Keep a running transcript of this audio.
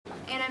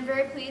I'm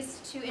very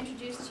pleased to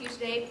introduce to you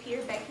today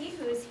Peter Boettke,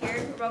 who is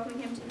here. We're welcoming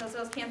him to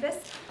Hillsdale's campus.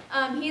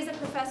 He is a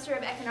professor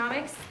of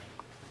economics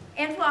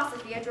and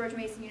philosophy at George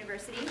Mason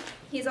University.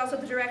 He is also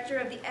the director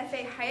of the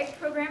F.A. Hayek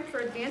program for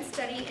advanced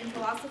study in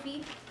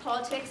philosophy,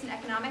 politics, and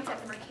economics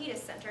at the Mercatus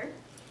Center.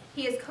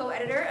 He is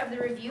co-editor of the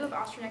Review of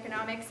Austrian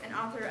Economics and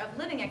author of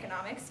Living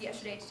Economics,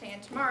 Yesterday, Today,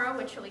 and Tomorrow,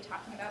 which he'll be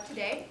talking about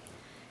today.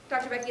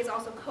 Dr. Boettke has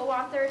also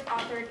co-authored,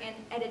 authored, and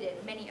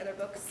edited many other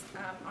books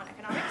on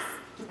economics.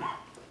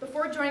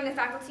 Before joining the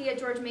faculty at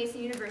George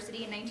Mason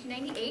University in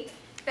 1998,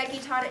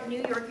 Boettke taught at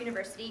New York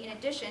University. In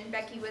addition,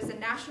 Boettke was a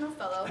National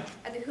Fellow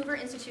at the Hoover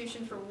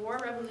Institution for War,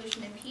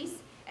 Revolution, and Peace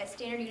at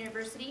Stanford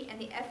University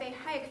and the F.A.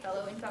 Hayek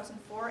Fellow in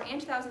 2004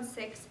 and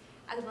 2006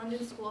 at the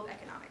London School of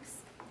Economics.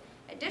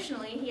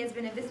 Additionally, he has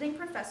been a visiting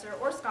professor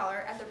or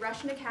scholar at the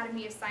Russian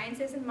Academy of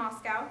Sciences in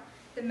Moscow,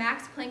 the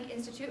Max Planck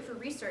Institute for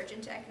Research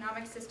into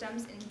Economic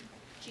Systems in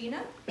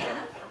Jena,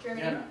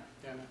 Germany?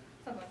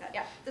 Something like that,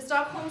 yeah. The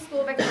Stockholm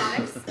School of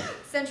Economics,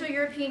 Central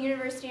European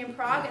University in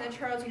Prague, and the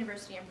Charles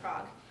University in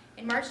Prague.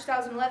 In March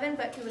 2011,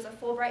 Boettke was a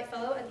Fulbright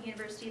Fellow at the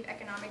University of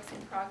Economics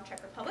in Prague,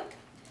 Czech Republic.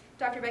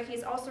 Dr. Boettke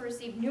has also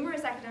received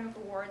numerous academic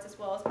awards as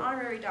well as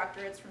honorary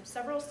doctorates from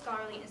several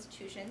scholarly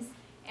institutions.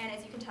 And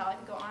as you can tell, I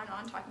could go on and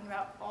on talking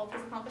about all of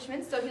his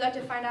accomplishments. So if you'd like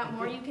to find out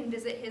more, you can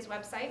visit his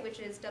website, which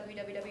is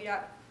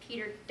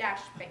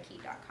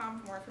www.peter-boettke.com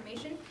for more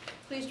information.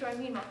 Please join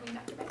me in welcoming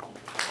Dr. Boettke.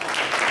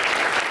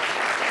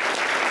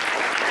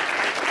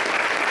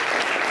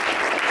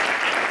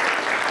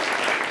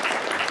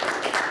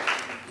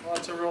 Well,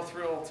 it's a real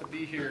thrill to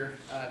be here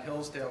at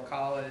Hillsdale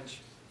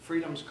College,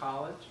 Freedom's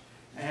College,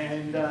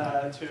 and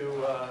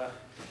to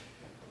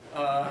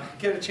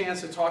get a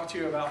chance to talk to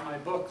you about my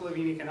book,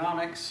 Living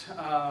Economics,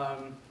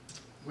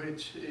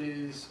 which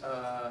is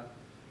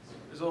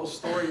there's a little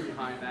story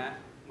behind that,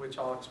 which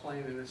I'll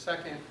explain in a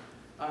second.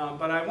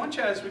 But I want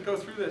you, as we go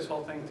through this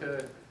whole thing,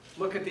 to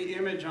look at the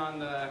image on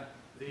the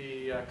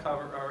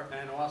cover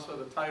and also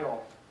the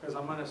title, because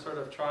I'm going to sort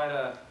of try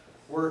to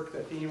work the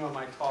theme of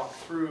my talk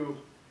through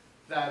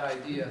that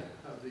idea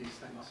of these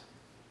things.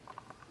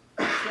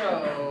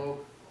 So,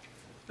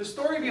 the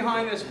story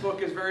behind this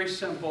book is very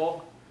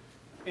simple.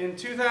 In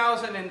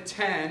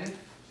 2010,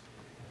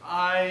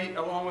 I,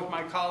 along with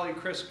my colleague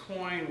Chris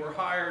Coyne, were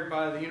hired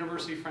by the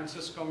University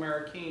Francisco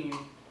Marroquin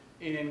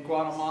in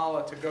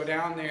Guatemala to go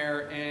down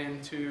there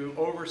and to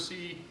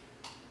oversee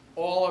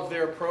all of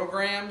their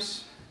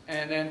programs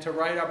and then to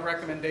write up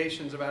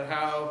recommendations about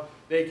how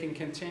they can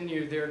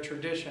continue their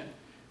tradition.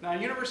 Now,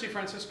 University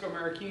Francisco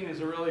Marroquin is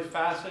a really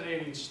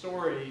fascinating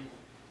story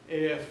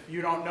if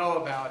you don't know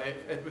about it.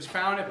 It was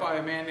founded by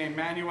a man named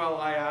Manuel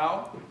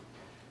Ayau.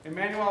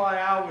 Manuel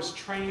Ayau was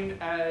trained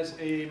as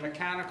a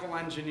mechanical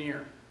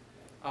engineer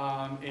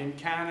in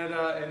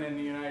Canada and in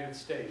the United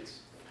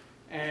States.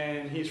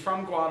 And he's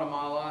from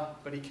Guatemala,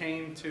 but he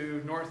came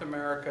to North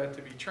America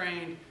to be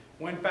trained,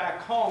 went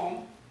back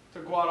home to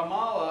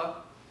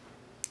Guatemala,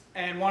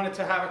 and wanted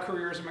to have a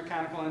career as a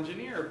mechanical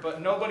engineer, but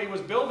nobody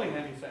was building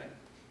anything.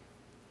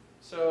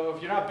 So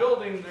if you're not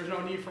building, there's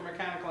no need for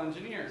mechanical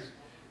engineers.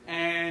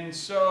 And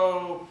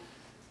so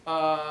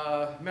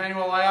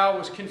Manuel Ayau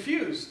was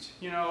confused.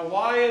 You know,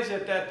 why is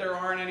it that there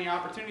aren't any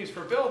opportunities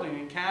for building?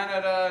 In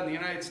Canada and the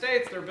United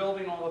States, they're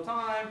building all the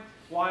time.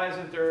 Why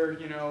isn't there,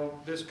 you know,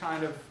 this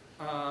kind of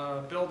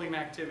building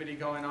activity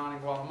going on in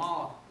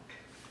Guatemala?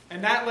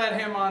 And that led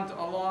him on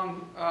a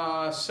long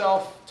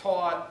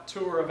self-taught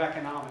tour of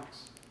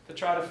economics to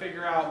try to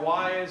figure out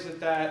why is it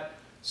that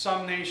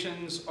some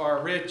nations are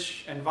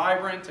rich and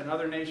vibrant and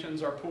other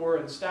nations are poor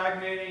and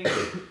stagnating.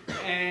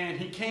 And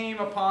he came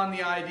upon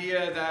the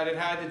idea that it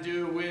had to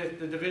do with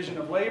the division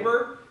of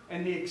labor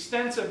and the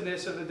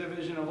extensiveness of the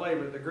division of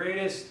labor. The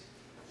greatest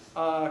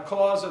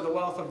cause of the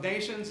wealth of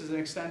nations is an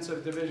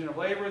extensive division of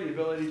labor, the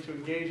ability to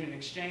engage in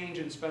exchange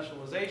and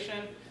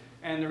specialization.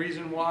 And the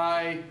reason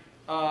why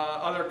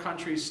other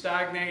countries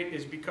stagnate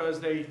is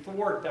because they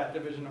thwart that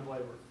division of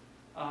labor.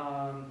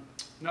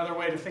 Another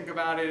way to think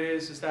about it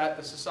is that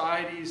the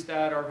societies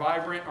that are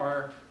vibrant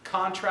are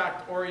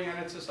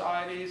contract-oriented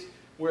societies,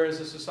 whereas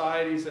the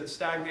societies that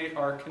stagnate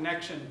are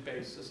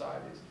connection-based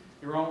societies.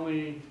 You're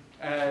only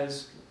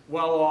as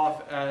well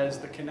off as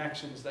the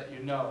connections that you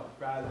know,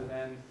 rather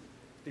than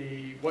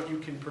what you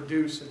can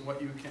produce and what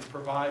you can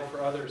provide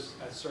for others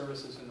as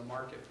services in the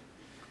market.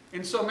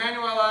 And so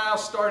Manuel Ayau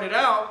started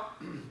out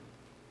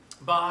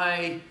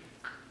by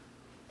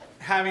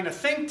having a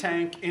think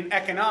tank in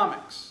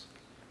economics.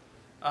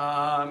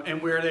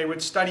 And where they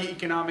would study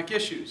economic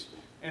issues.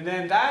 And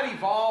then that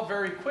evolved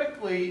very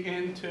quickly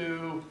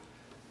into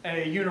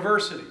a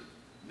university,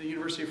 the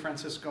University of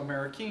Francisco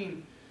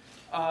Marroquin,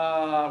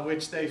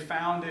 which they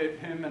founded,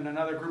 him and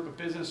another group of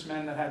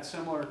businessmen that had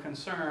similar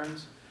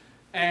concerns.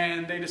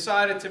 And they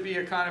decided to be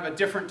a kind of a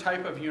different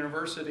type of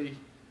university.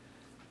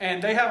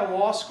 And they have a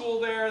law school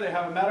there, they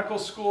have a medical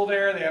school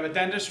there, they have a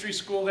dentistry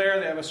school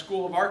there, they have a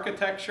school of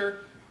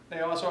architecture.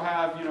 They also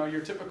have, you know, your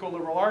typical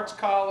liberal arts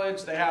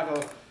college. They have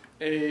a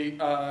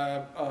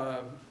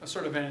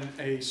sort of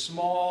a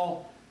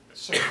small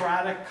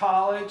Socratic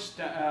college,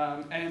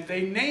 and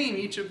they name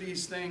each of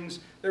these things.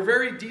 They're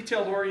very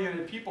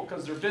detailed-oriented people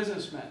because they're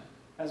businessmen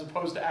as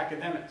opposed to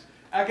academics.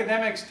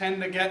 Academics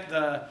tend to get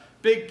the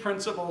big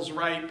principles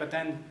right, but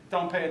then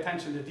don't pay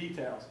attention to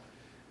details.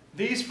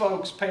 These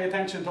folks pay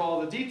attention to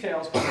all the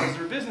details because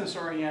they're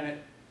business-oriented,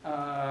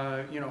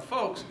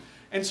 folks.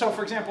 And so,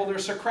 for example, their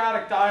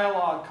Socratic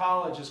dialogue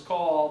college is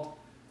called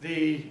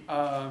the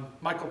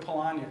Michael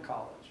Polanyi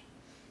College.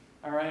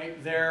 All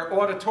right, their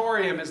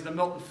auditorium is the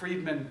Milton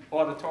Friedman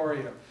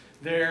Auditorium.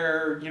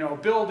 Their,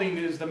 building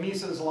is the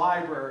Mises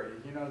Library.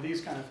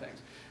 These kind of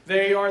things.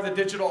 They are the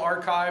digital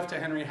archive to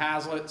Henry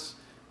Hazlitt's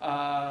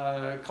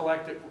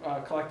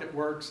collected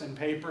works and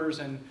papers,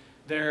 and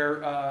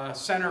their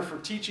Center for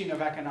Teaching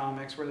of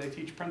Economics, where they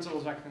teach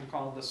principles of economics,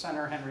 called the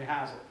Center Henry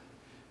Hazlitt.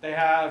 They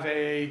have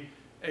a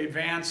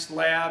advanced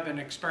lab in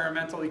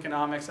experimental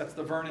economics. That's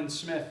the Vernon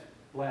Smith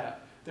Lab.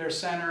 Their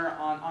Center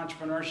on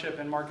Entrepreneurship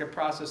and Market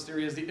Process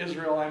Theory is the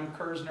Israel M.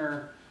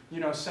 Kirzner,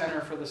 Center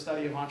for the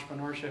Study of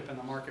Entrepreneurship and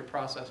the Market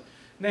Process.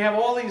 And they have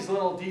all these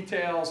little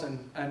details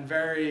and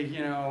very,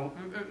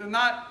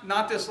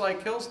 not just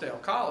like Hillsdale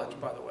College,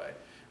 by the way,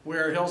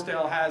 where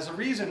Hillsdale has a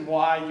reason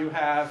why you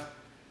have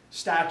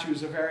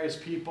statues of various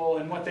people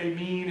and what they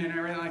mean and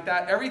everything like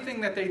that. Everything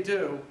that they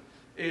do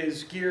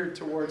is geared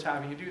towards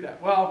having you do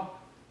that. Well,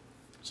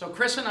 so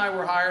Chris and I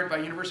were hired by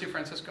University of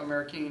Francisco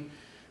American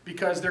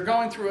because they're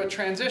going through a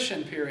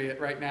transition period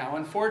right now.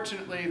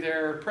 Unfortunately,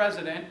 their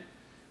president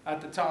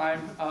at the time,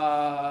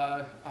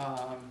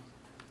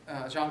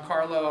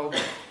 Giancarlo,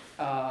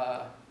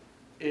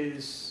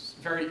 is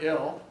very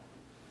ill.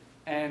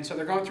 And so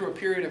they're going through a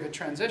period of a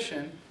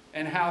transition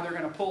and how they're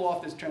going to pull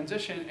off this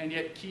transition and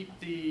yet keep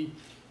the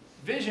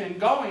vision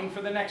going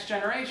for the next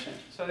generation.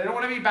 So they don't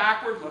want to be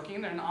backward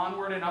looking. They're an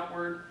onward and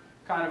upward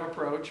kind of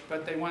approach,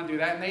 but they want to do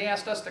that. And they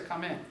asked us to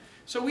come in.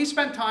 So we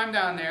spent time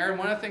down there, and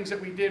one of the things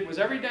that we did was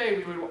every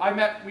day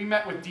we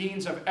met with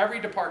deans of every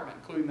department,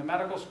 including the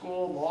medical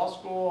school, law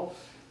school,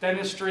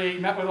 dentistry,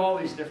 met with all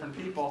these different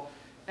people.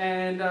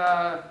 And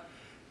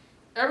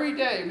every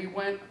day we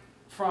went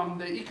from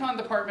the econ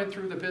department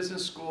through the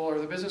business school, or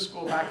the business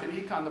school back to the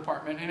econ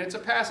department, and it's a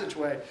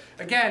passageway.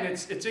 Again,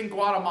 it's in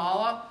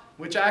Guatemala,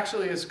 which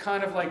actually is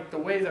kind of like the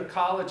way the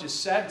college is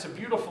set. It's a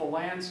beautiful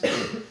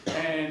landscape,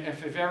 and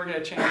if you ever get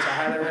a chance,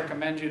 I highly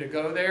recommend you to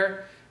go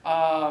there.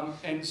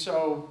 And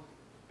so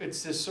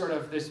it's this sort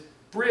of this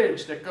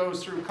bridge that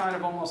goes through kind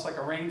of almost like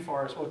a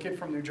rainforest. Well, a kid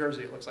from New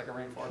Jersey, it looks like a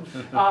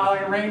rainforest.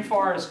 Like a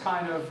rainforest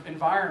kind of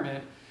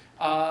environment.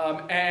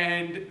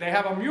 And they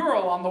have a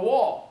mural on the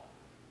wall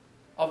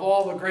of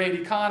all the great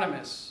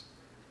economists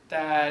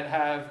that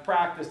have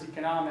practiced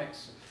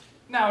economics.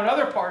 Now, in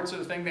other parts of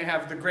the thing, they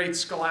have the great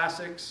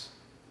scholastics,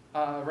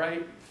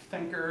 right,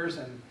 thinkers,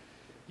 and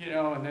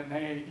and then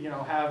they,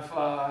 have,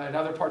 in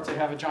other parts they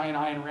have a giant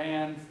Ayn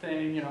Rand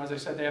thing. As I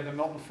said, they have the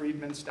Milton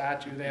Friedman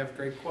statue. They have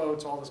great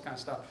quotes, all this kind of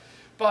stuff.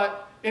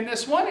 But in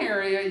this one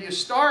area, you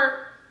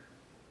start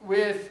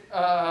with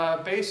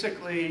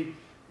basically,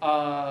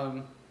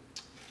 I'm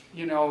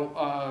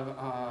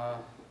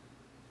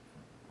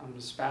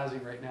just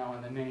spazzing right now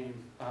on the name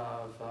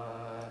of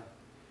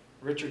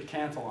Richard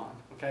Cantillon.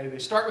 Okay, they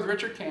start with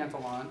Richard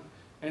Cantillon,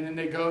 and then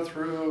they go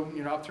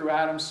through, up through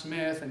Adam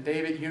Smith and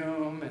David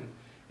Hume, and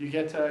you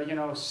get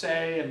to,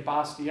 Say and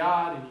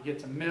Bastiat, and you get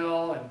to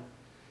Mill and,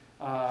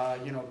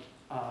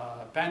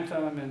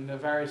 Bentham and the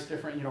various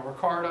different,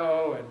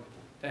 Ricardo, and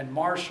then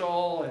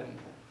Marshall and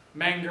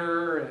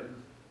Menger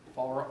and,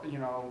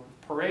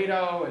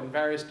 Pareto and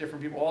various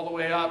different people all the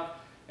way up.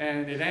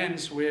 And it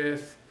ends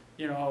with,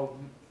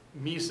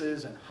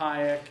 Mises and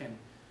Hayek and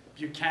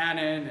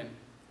Buchanan and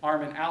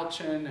Armin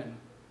Alchin and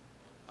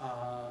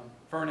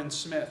Vernon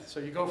Smith. So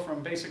you go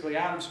from basically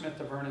Adam Smith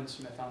to Vernon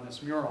Smith on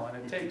this mural, and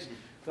it takes...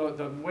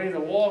 The way the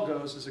wall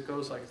goes is it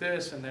goes like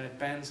this, and then it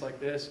bends like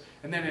this,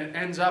 and then it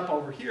ends up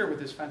over here with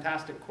this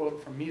fantastic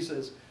quote from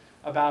Mises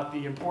about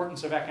the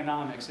importance of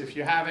economics. If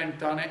you haven't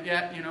done it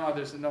yet,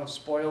 there's no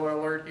spoiler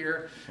alert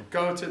here.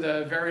 Go to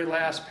the very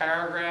last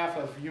paragraph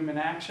of Human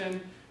Action,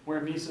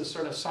 where Mises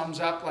sort of sums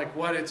up like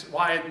why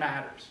it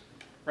matters,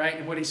 right?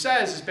 And what he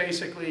says is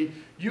basically,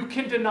 you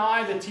can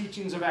deny the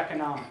teachings of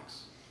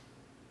economics,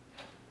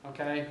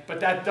 okay? But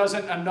that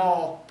doesn't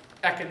annul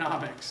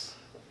economics.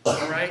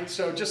 All right,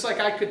 so just like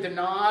I could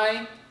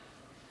deny,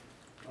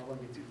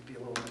 let me be a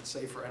little bit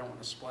safer. I don't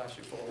want to splash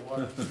you full of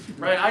water.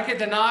 Right, I could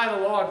deny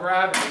the law of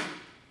gravity,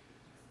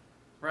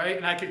 right?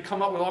 And I could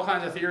come up with all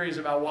kinds of theories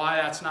about why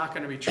that's not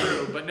going to be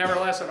true. But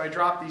nevertheless, if I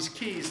drop these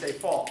keys, they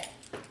fall.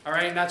 All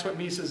right, and that's what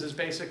Mises is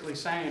basically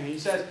saying. He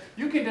says,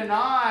 you can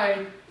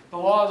deny the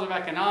laws of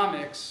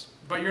economics,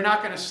 but you're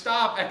not going to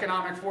stop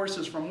economic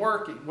forces from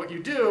working. What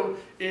you do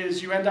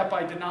is you end up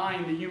by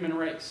denying the human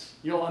race.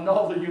 You'll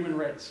annul the human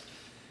race.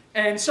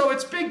 And so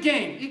it's big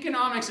game.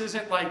 Economics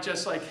isn't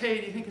just like,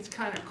 hey, do you think it's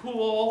kind of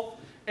cool?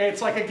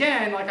 It's like,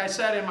 again, like I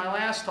said in my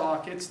last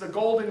talk, it's the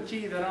golden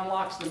key that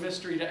unlocks the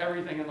mystery to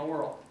everything in the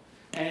world.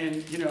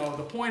 And,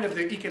 the point of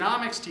the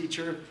economics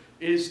teacher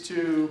is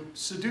to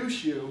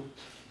seduce you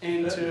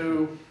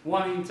into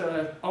wanting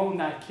to own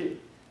that key.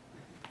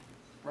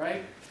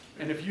 right?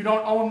 And if you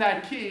don't own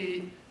that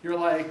key, you're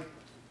like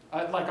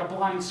a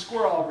blind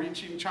squirrel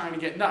reaching, trying to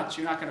get nuts.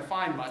 You're not going to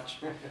find much,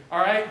 all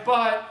right?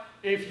 But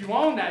if you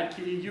own that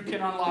key, you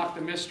can unlock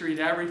the mystery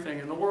to everything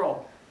in the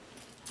world.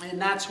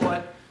 And that's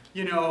what,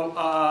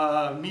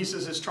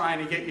 Mises is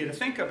trying to get you to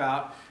think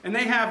about. And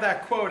they have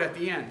that quote at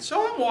the end.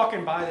 So I'm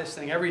walking by this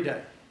thing every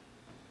day,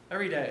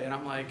 and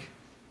I'm like,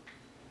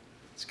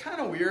 it's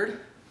kind of weird.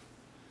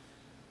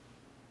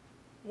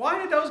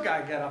 Why did those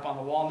guys get up on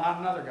the wall, not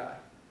another guy?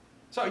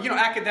 So,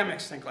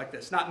 academics think like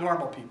this, not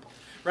normal people,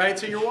 right?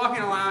 So you're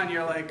walking around and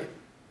you're like,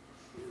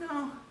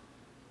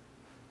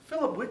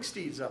 Philip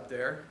Wicksteed's up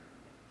there.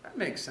 That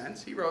makes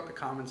sense. He wrote The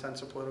Common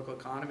Sense of Political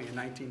Economy in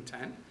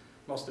 1910.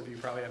 Most of you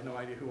probably have no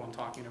idea who I'm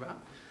talking about.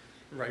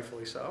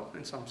 Rightfully so,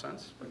 in some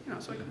sense. But,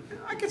 it's like,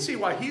 I can see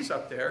why he's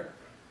up there.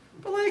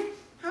 But,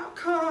 how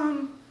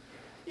come,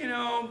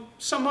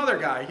 some other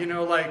guy,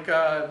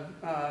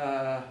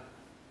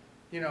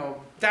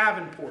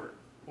 Davenport,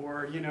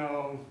 or,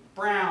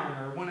 Brown,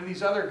 or one of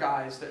these other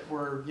guys that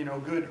were,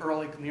 good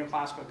early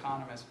neoclassical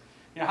economists,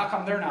 how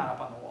come they're not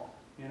up on the wall?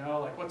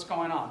 What's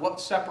going on?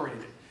 What's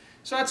separated?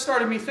 So that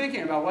started me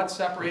thinking about what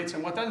separates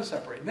and what doesn't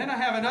separate. And then I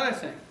have another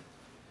thing.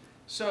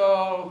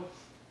 So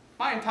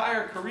my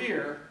entire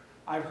career,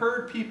 I've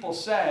heard people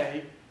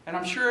say, and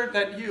I'm sure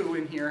that you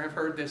in here have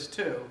heard this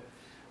too,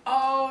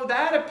 oh,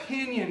 that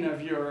opinion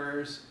of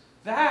yours,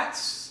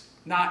 that's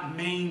not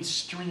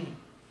mainstream.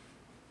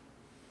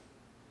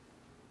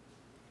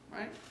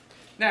 Right?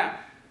 Now,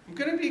 I'm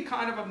going to be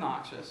kind of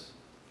obnoxious.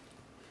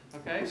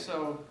 Okay,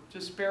 so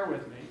just bear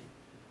with me.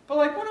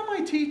 But one of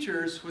my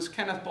teachers was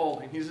Kenneth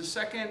Boulding. He's the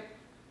second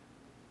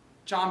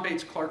John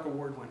Bates Clark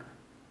Award winner.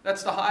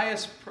 That's the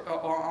highest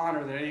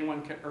honor that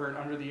anyone can earn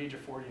under the age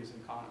of 40 as an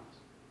economist.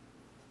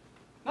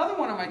 Another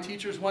one of my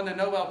teachers won the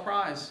Nobel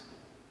Prize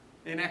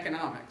in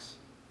economics.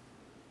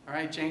 All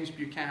right, James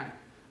Buchanan.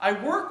 I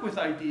work with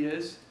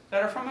ideas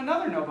that are from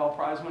another Nobel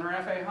Prize winner,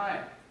 F.A.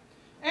 Hayek.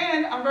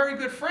 And I'm very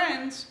good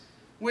friends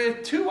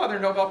with two other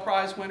Nobel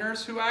Prize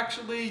winners who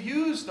actually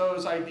use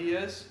those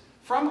ideas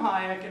from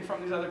Hayek and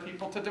from these other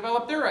people to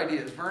develop their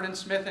ideas, Vernon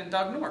Smith and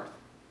Doug North.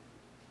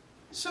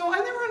 So I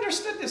never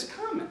understood this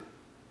comment,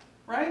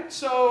 right?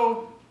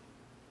 So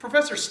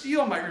Professor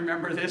Steele might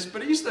remember this,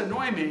 but it used to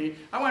annoy me.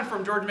 I went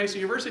from George Mason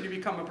University to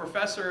become a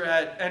professor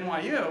at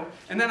NYU,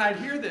 and then I'd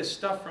hear this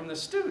stuff from the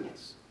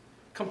students,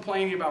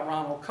 complaining about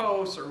Ronald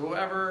Coase or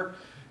whoever,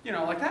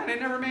 like that. And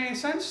it never made any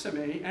sense to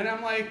me. And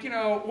I'm like,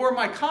 or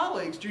my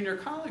colleagues, junior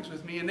colleagues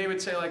with me, and they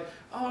would say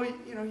oh,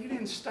 you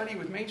didn't study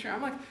with mainstream.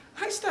 I'm like,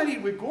 I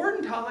studied with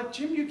Gordon Tullock,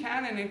 Jim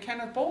Buchanan, and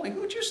Kenneth Boulding.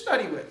 Who'd you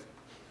study with?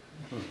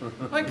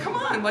 Come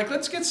on,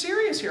 let's get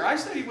serious here. I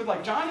studied with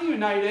Johnny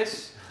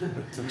Unitas,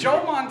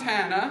 Joe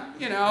Montana,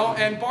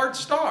 and Bart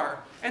Starr.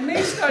 And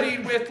they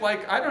studied with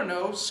I don't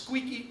know,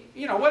 Squeaky,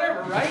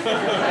 whatever, right?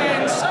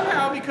 And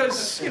somehow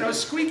because,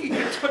 Squeaky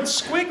can put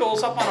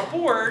squiggles up on a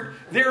board,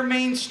 they're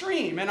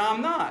mainstream and I'm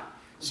not.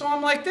 So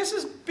I'm like, this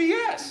is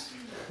BS.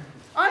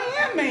 I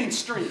am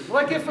mainstream.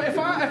 If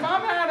I'm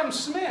Adam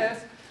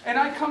Smith and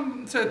I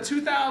come to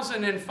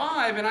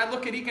 2005 and I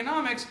look at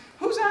economics,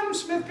 who's Adam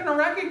Smith going to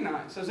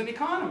recognize as an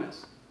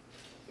economist?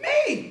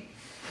 Me!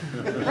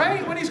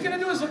 Right? What he's going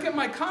to do is look at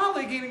my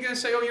colleague and he's going to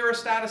say, oh, you're a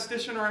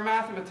statistician or a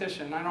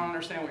mathematician. I don't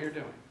understand what you're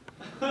doing.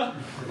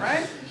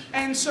 Right?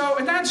 And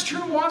that's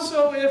true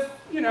also if,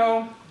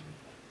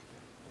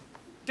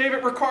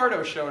 David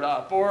Ricardo showed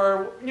up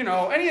or,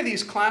 any of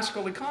these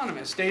classical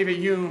economists, David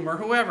Hume or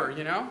whoever,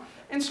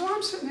 And so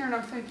I'm sitting there and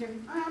I'm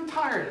thinking, I'm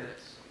tired of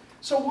this.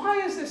 So why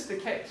is this the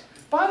case?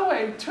 By the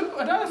way,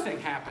 another thing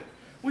happened,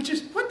 which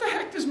is, what the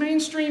heck does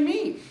mainstream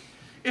mean?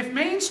 If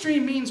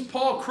mainstream means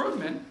Paul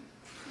Krugman,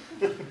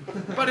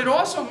 but it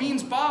also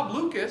means Bob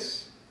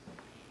Lucas,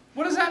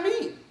 what does that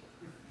mean?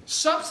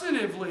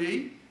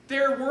 Substantively,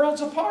 they're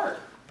worlds apart.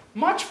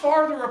 Much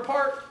farther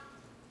apart,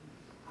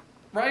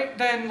 right,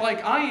 than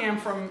I am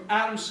from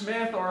Adam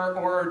Smith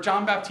or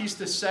John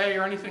Baptiste Say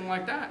or anything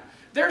like that.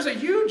 There's a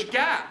huge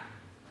gap.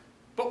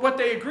 But what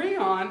they agree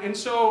on, and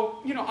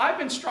so, I've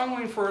been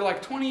struggling for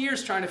 20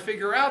 years trying to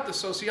figure out the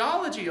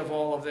sociology of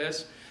all of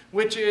this,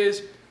 which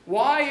is,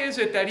 why is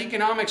it that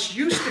economics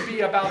used to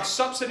be about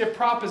substantive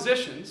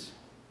propositions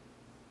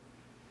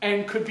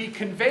and could be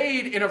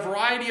conveyed in a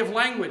variety of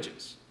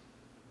languages,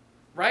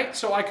 right?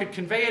 So I could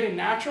convey it in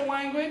natural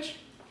language,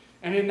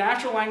 and in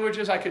natural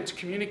languages I could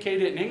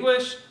communicate it in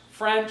English,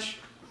 French,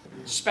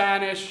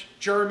 Spanish,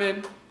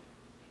 German,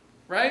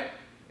 right?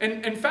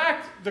 And in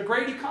fact, the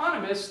great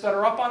economists that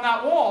are up on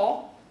that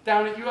wall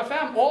down at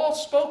UFM all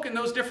spoke in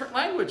those different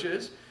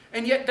languages,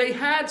 and yet they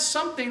had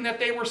something that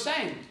they were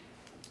saying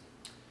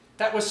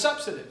that was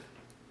substantive.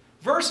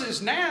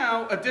 Versus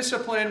now, a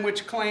discipline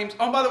which claims,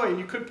 oh, by the way,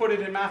 you could put it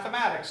in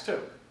mathematics too,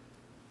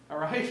 all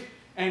right?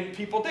 And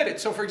people did it.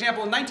 So for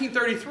example, in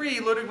 1933,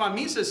 Ludwig von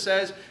Mises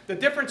says the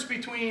difference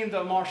between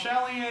the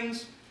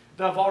Marshallians,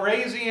 the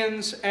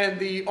Walrasians, and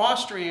the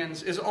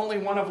Austrians is only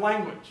one of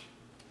language,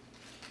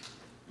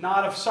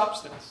 not of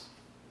substance.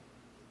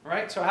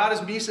 Right? So how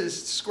does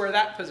Mises square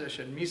that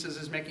position? Mises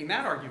is making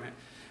that argument.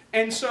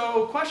 And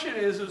so the question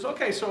is,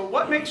 okay, so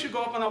what makes you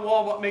go up on the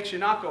wall? What makes you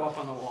not go up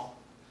on the wall?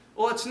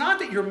 Well, it's not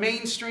that you're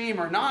mainstream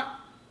or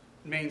not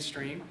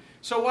mainstream.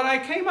 So what I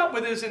came up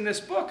with is in this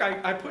book,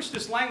 I pushed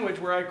this language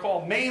where I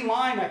call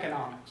mainline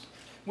economics,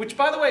 which,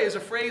 by the way, is a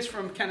phrase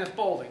from Kenneth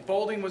Boulding.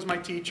 Boulding was my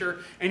teacher,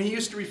 and he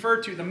used to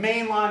refer to the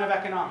main line of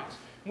economics.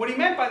 What he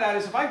meant by that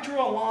is if I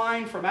drew a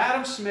line from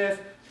Adam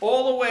Smith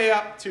all the way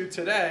up to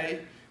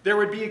today, there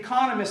would be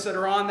economists that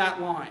are on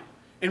that line.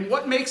 And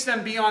what makes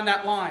them be on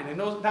that line? And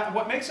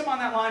what makes them on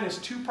that line is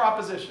two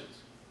propositions.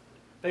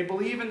 They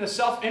believe in the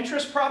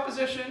self-interest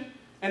proposition,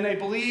 and they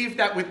believe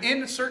that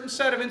within a certain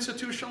set of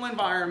institutional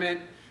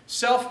environment,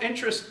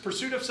 self-interest,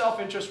 pursuit of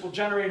self-interest will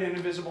generate an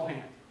invisible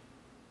hand.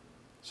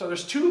 So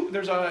there's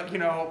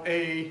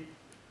a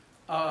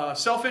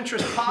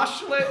self-interest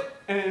postulate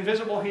and an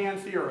invisible hand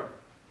theorem.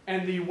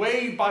 And the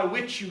way by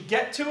which you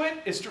get to it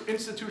is through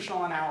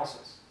institutional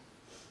analysis.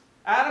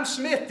 Adam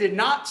Smith did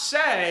not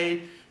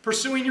say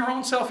pursuing your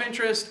own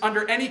self-interest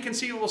under any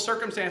conceivable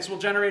circumstance will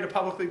generate a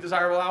publicly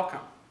desirable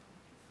outcome.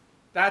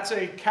 That's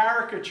a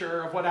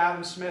caricature of what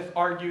Adam Smith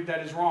argued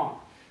that is wrong.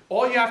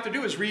 All you have to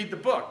do is read the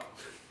book.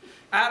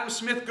 Adam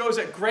Smith goes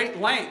at great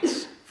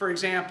lengths, for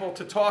example,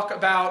 to talk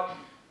about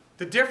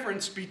the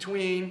difference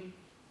between,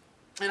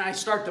 and I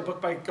start the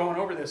book by going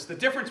over this, the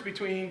difference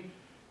between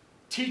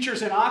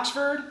teachers in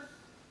Oxford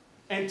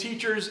and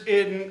teachers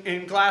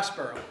in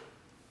Glassboro.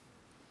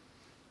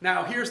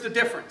 Now, here's the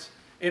difference.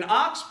 In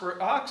Oxford,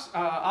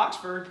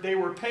 they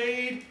were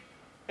paid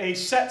a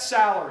set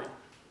salary.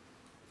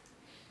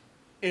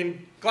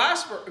 In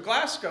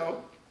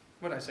Glasgow,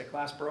 what did I say,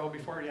 Glassboro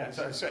before? Yeah,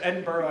 so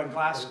Edinburgh and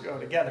Glasgow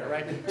together,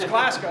 right? It's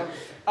Glasgow.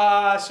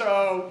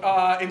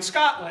 In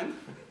Scotland,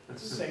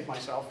 let's save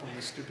myself from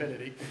this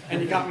stupidity,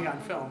 and you got me on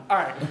film. All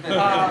right.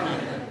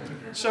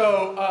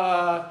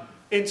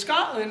 In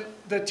Scotland,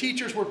 the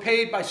teachers were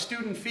paid by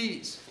student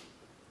fees.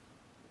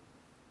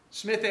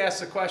 Smith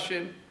asked the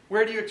question,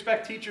 where do you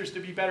expect teachers to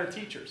be better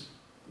teachers?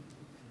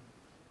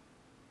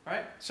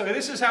 Right? So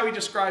this is how he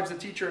describes the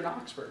teacher in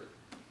Oxford.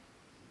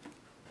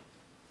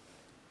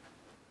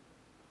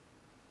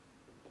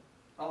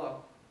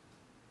 Hello.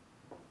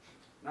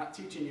 Not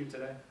teaching you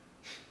today.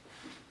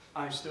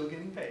 I'm still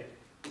getting paid.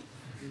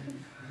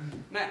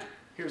 Now,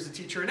 here's the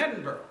teacher in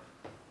Edinburgh.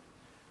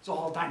 It's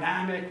all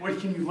dynamic. What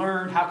can you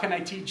learn? How can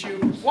I teach you?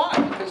 Why?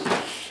 Because,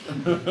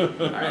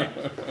 all right.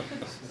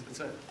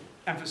 It's an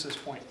emphasis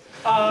point.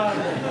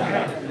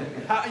 Right?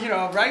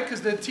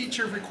 Because the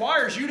teacher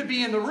requires you to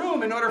be in the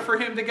room in order for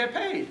him to get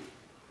paid.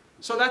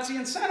 So that's the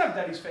incentive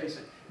that he's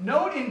facing.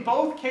 Note in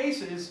both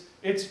cases,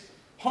 it's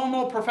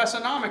homo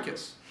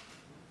professionomicus.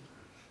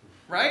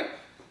 Right?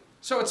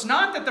 So it's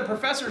not that the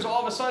professors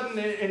all of a sudden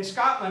in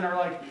Scotland are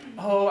like,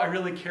 oh, I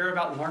really care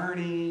about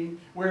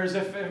learning. Whereas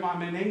if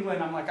I'm in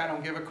England, I'm like, I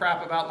don't give a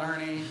crap about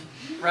learning,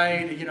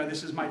 right?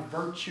 This is my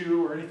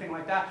virtue or anything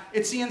like that.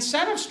 It's the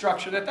incentive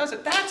structure that does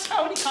it. That's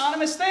how an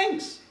economist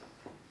thinks.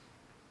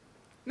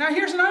 Now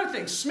here's another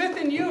thing. Smith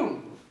and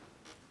Hume,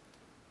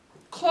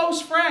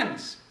 close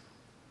friends,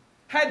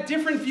 had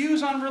different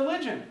views on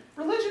religion.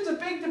 Religion's a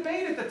big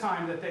debate at the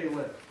time that they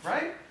lived,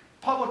 right?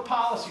 Public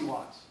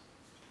policy-wise.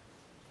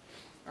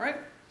 All right?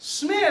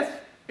 Smith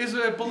is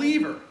a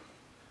believer.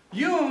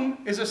 Hume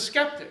is a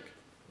skeptic.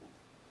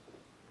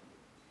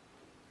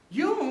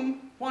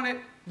 Hume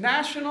wanted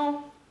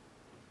national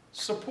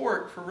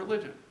support for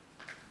religion.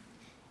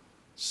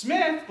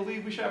 Smith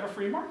believed we should have a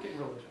free market in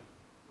religion.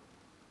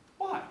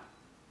 Why?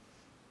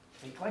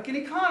 Think like an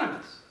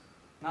economist,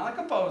 not like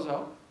a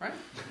bozo, right?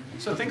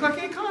 So think like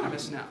an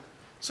economist now.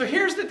 So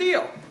here's the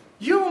deal.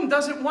 Hume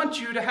doesn't want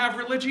you to have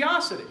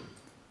religiosity.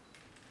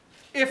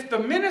 If the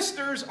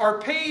ministers are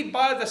paid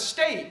by the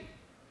state,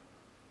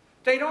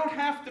 they don't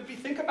have to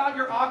think about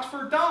your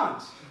Oxford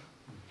dons.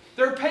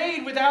 They're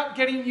paid without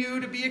getting you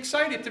to be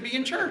excited to be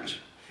in church.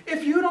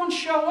 If you don't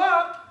show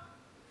up,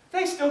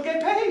 they still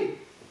get paid.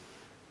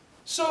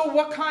 So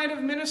what kind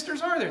of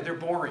ministers are there? They're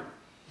boring.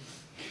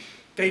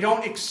 They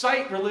don't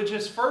excite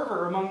religious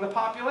fervor among the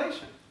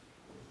population.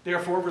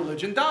 Therefore,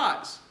 religion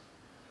dies.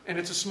 And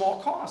it's a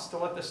small cost to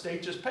let the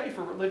state just pay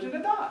for religion to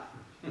die.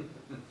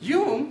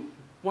 Hume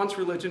wants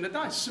religion to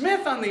die.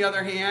 Smith, on the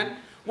other hand,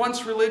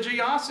 wants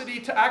religiosity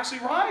to actually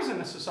rise in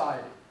the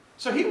society.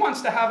 So he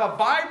wants to have a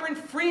vibrant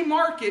free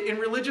market in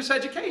religious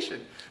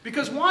education.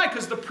 Because why?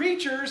 Because the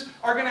preachers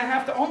are going to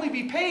have to only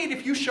be paid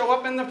if you show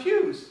up in the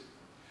pews.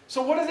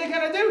 So what are they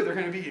going to do? They're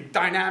going to be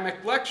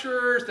dynamic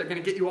lecturers. They're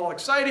going to get you all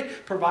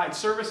excited, provide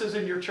services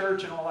in your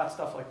church and all that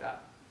stuff like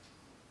that.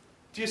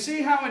 Do you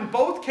see how in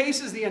both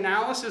cases the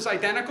analysis is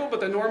identical, but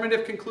the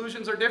normative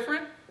conclusions are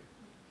different?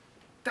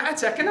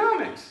 That's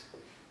economics.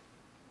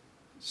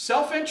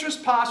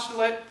 Self-interest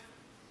postulate,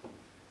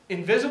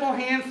 invisible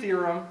hand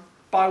theorem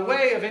by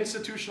way of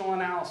institutional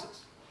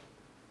analysis.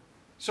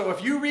 So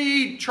if you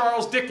read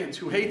Charles Dickens,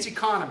 who hates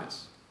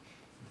economists,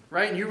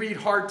 right, and you read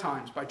Hard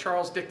Times by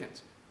Charles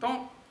Dickens,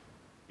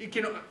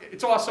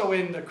 it's also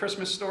in The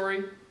Christmas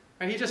Story,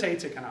 and he just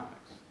hates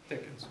economics,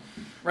 Dickens,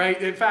 right?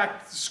 In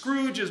fact,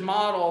 Scrooge is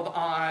modeled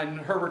on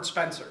Herbert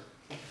Spencer,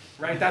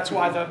 right? That's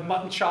why the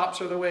mutton chops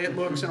are the way it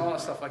looks and all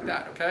that stuff like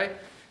that, okay?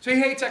 So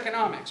he hates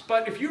economics.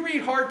 But if you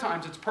read Hard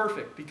Times, it's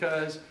perfect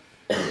because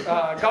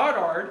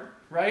Goddard,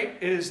 right,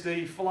 is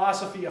the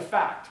philosophy of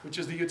fact, which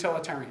is the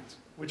utilitarians,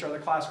 which are the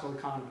classical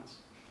economists.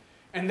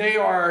 And they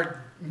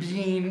are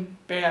mean,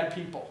 bad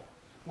people.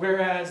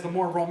 Whereas the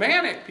more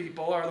romantic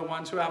people are the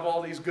ones who have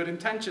all these good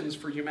intentions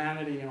for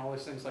humanity and all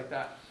these things like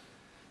that.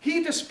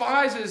 He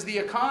despises the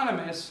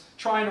economists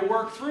trying to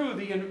work through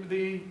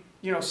the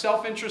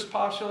self-interest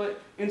postulate,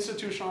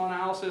 institutional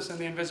analysis, and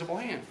the invisible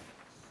hand.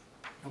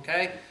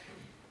 Okay?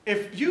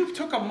 If you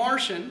took a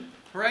Martian,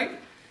 right,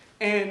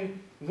 and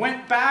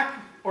went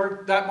back,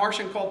 or that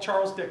Martian called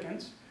Charles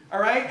Dickens,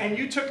 all right, and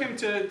you took him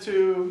to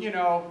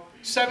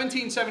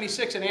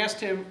 1776 and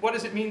asked him, what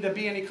does it mean to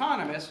be an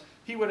economist?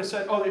 He would have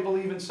said, oh, they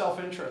believe in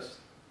self-interest.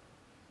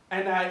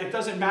 And that it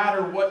doesn't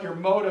matter what your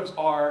motives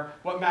are.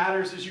 What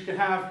matters is you can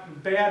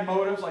have bad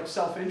motives like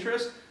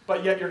self-interest,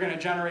 but yet you're going to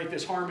generate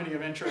this harmony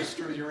of interest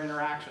through your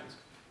interactions.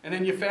 And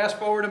then you fast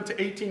forward him to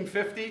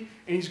 1850,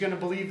 and he's going to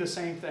believe the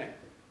same thing.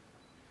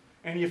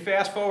 And you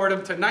fast forward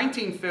him to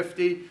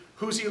 1950,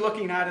 who's he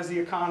looking at as the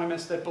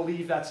economists that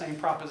believe that same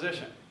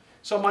proposition?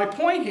 So my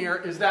point here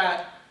is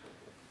that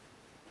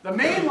the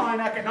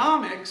mainline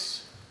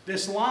economics,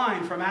 this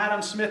line from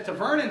Adam Smith to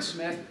Vernon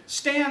Smith,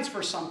 stands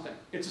for something.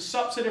 It's a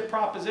substantive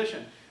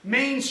proposition.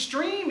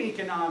 Mainstream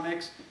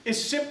economics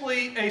is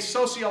simply a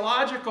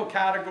sociological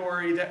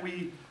category that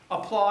we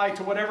apply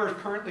to whatever is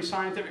currently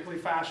scientifically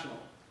fashionable.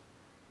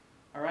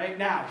 All right?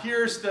 Now,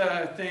 here's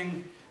the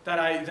thing that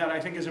I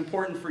think is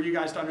important for you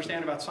guys to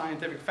understand about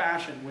scientific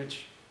fashion,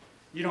 which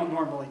you don't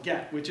normally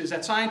get, which is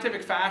that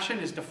scientific fashion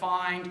is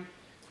defined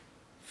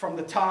from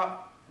the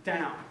top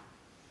down.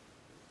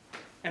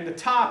 And the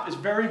top is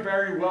very,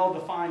 very well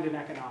defined in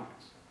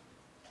economics.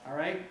 All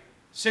right?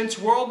 Since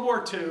World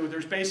War II,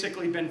 there's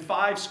basically been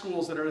 5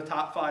 schools that are the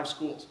top 5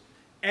 schools.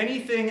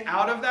 Anything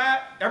out of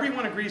that,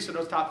 everyone agrees to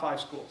those top 5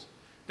 schools.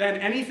 Then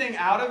anything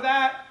out of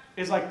that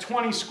is like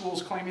 20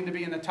 schools claiming to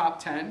be in the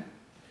top 10,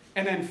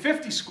 and then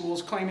 50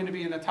 schools claiming to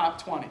be in the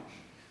top 20.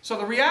 So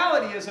the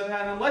reality is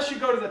that unless you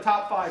go to the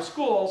top 5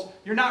 schools,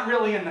 you're not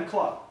really in the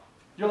club.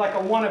 You're like a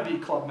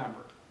wannabe club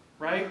member,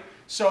 right?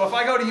 So if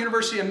I go to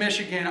University of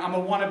Michigan, I'm a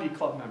wannabe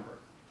club member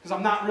because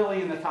I'm not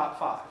really in the top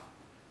 5.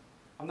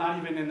 I'm not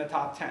even in the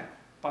top 10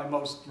 by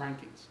most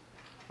rankings,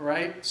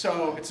 right?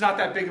 So it's not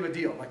that big of a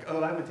deal. Like,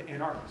 oh, I went to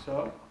Antarctica,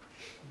 so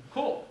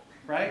cool,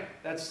 right?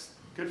 That's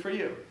good for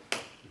you,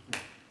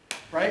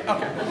 right?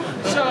 Okay.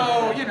 So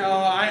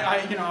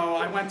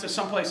I went to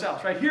someplace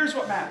else, right? Here's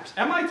what matters: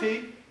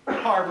 MIT,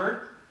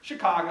 Harvard,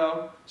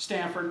 Chicago,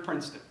 Stanford,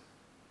 Princeton,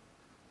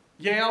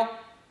 Yale,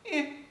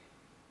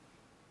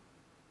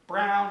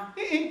 Brown,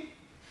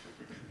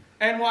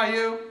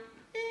 NYU,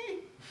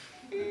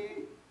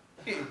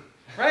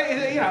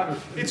 right?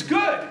 It's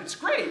good. It's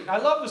great. I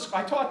love this.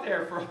 I taught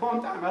there for a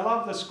long time. I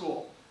love the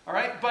school. All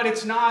right, but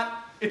it's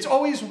not. It's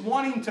always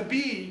wanting to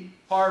be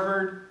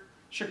Harvard,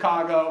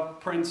 Chicago,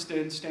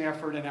 Princeton,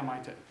 Stanford, and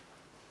MIT.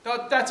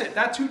 That's it.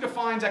 That's who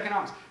defines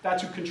economics.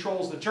 That's who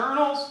controls the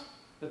journals,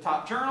 the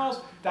top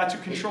journals. That's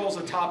who controls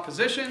the top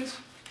positions.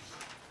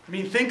 I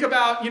mean, think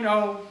about,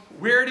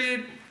 where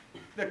did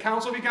the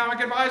Council of Economic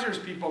Advisors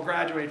people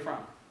graduate from?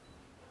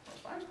 Those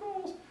 5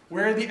 schools.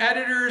 Where the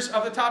editors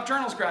of the top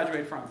journals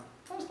graduate from?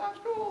 Those top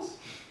schools.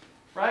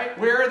 Right?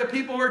 Where are the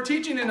people who are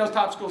teaching in those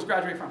top schools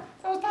graduate from?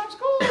 Those top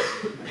schools.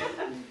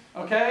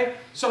 Okay?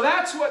 So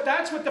that's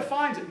what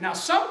defines it. Now,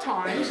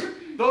 sometimes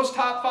those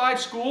top 5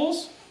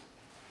 schools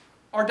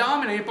are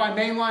dominated by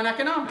mainline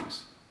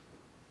economics.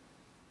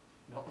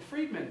 Milton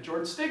Friedman,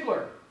 George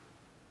Stigler.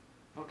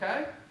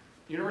 Okay?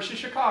 University of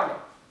Chicago.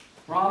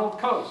 Ronald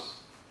Coase.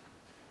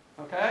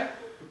 Okay?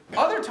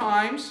 Other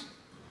times,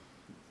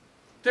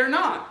 they're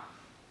not.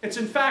 It's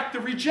in fact the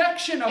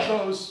rejection of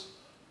those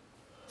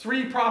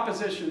 3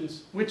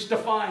 propositions which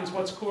defines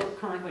what's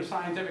currently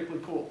scientifically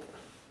cool.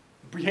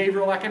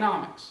 Behavioral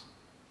economics.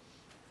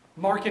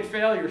 Market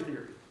failure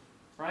theory.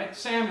 Right?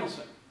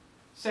 Samuelson,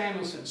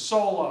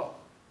 Solow,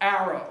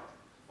 Arrow.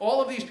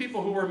 All of these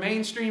people who were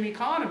mainstream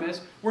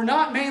economists were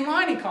not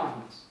mainline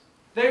economists.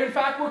 They, in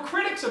fact, were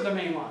critics of the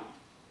mainline.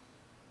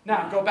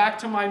 Now, go back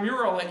to my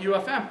mural at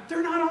UFM.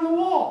 They're not on the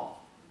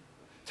wall.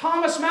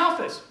 Thomas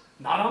Malthus,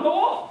 not on the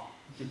wall.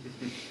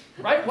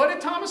 Right? What did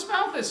Thomas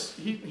Malthus?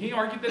 He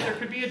argued that there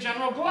could be a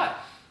general glut.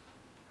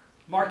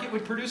 Market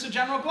would produce a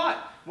general glut.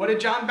 What did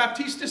John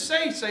Baptista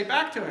say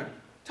back to him?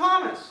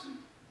 Thomas,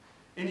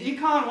 in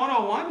Econ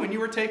 101, when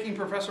you were taking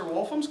Professor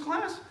Wolfham's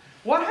class,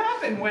 what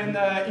happened when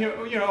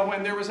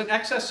when there was an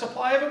excess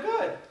supply of a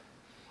good?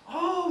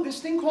 Oh, this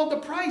thing called the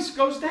price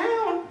goes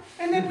down,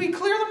 and then we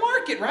clear the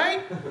market,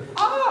 right?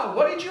 Ah,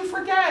 what did you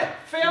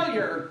forget?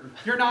 Failure.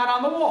 You're not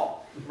on the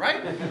wall,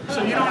 right?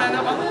 So you don't end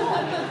up on the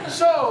wall.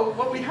 So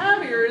what we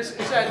have here is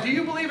that, do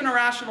you believe in a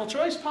rational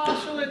choice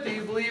postulate? Do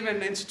you believe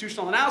in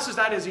institutional analysis?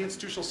 That is the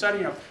institutional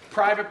setting of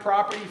private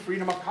property,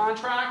 freedom of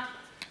contract,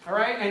 all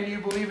right? And do you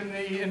believe in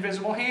the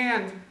invisible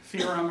hand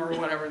theorem or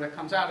whatever that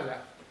comes out of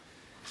that?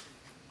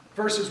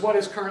 Versus what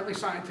is currently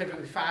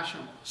scientifically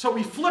fashionable. So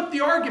we flip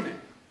the argument.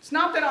 It's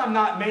not that I'm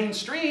not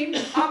mainstream,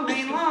 I'm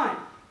mainline.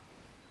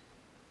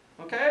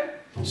 Okay?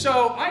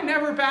 So I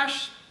never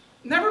bashful.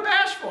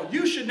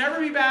 You should never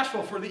be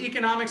bashful for the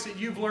economics that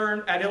you've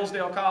learned at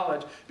Hillsdale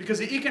College, because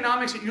the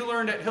economics that you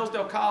learned at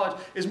Hillsdale College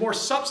is more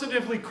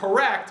substantively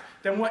correct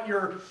than what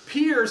your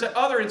peers at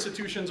other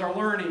institutions are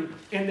learning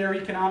in their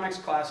economics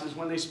classes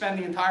when they spend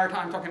the entire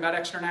time talking about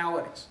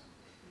externalities,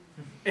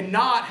 and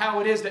not how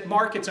it is that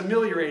markets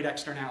ameliorate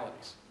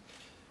externalities.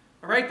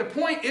 All right? The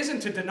point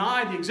isn't to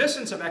deny the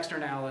existence of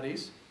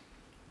externalities.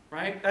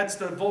 Right? That's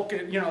the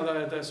Vulcan,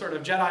 the sort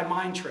of Jedi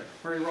mind trick,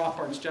 Murray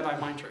Rothbard's Jedi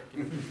mind trick.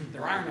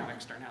 There are no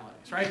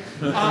externalities, right?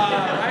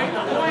 Right?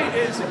 The point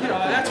is,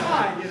 that's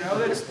fine.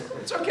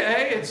 It's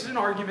okay. It's an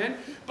argument,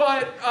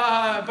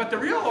 but the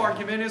real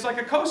argument is like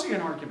a Coasian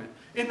argument.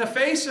 In the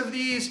face of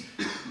these,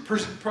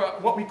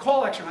 what we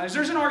call externalities,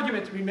 there's an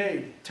argument to be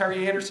made.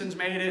 Terry Anderson's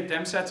made it.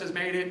 Demsetz has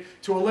made it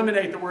to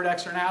eliminate the word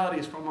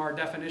externalities from our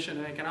definition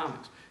in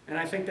economics, and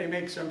I think they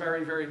make some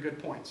very, very good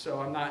points. So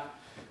I'm not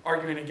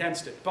arguing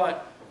against it,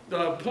 but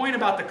the point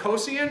about the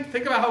Coasian,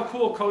 think about how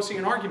cool a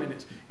Coasian argument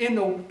is. In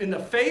the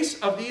face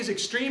of these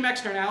extreme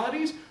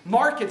externalities,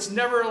 markets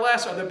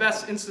nevertheless are the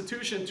best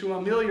institution to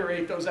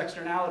ameliorate those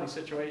externality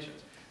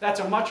situations. That's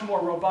a much more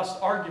robust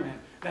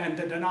argument than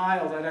the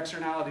denial that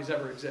externalities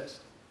ever exist.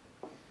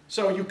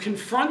 So you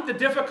confront the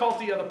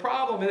difficulty of the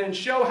problem and then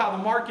show how the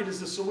market is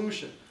the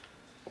solution.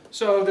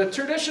 So the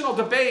traditional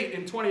debate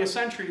in 20th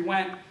century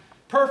went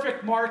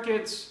perfect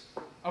markets,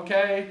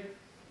 okay,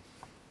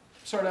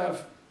 sort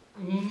of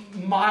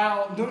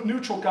mild,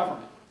 neutral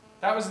government.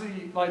 That was the,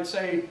 let's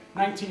say,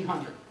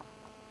 1900.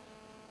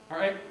 All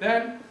right?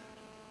 Then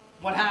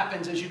what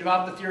happens is you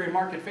develop the theory of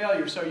market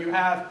failure. So you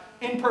have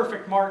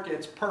imperfect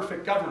markets,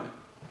 perfect government.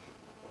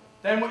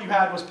 Then what you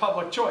had was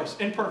public choice.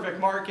 Imperfect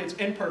markets,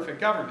 imperfect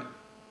government.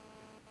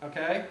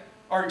 Okay?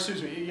 Or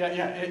excuse me,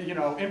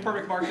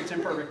 imperfect markets,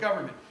 imperfect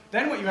government.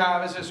 Then what you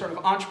have is a sort of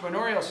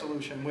entrepreneurial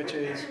solution,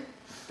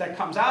 that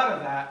comes out of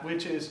that,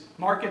 which is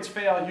markets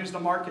fail, use the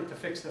market to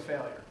fix the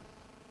failure.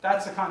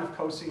 That's the kind of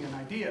Coasian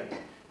idea.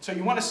 So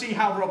you want to see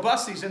how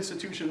robust these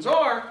institutions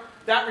are.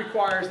 That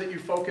requires that you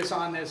focus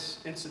on this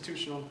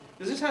institutional.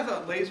 Does this have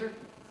a laser?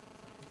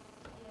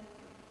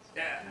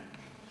 Yeah.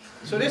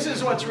 So this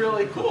is what's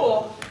really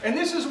cool. And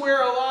this is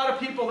where a lot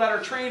of people that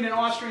are trained in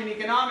Austrian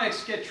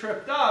economics get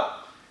tripped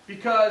up,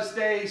 because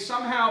they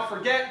somehow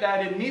forget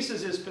that in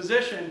Mises's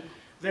position,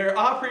 their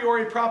a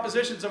priori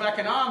propositions of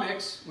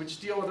economics,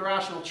 which deal with the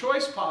rational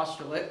choice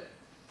postulate,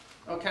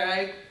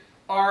 okay,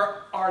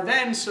 are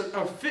then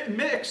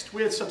mixed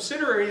with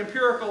subsidiary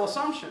empirical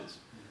assumptions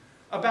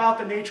about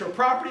the nature of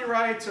property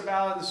rights,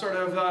 about the sort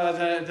of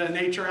the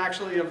nature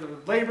actually of the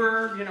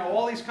labor,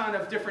 all these kind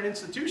of different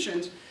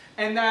institutions,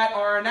 and that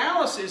our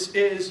analysis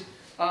is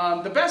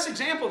the best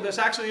example of this.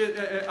 Actually,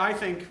 I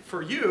think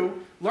for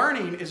you,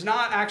 learning is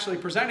not actually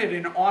presented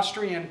in an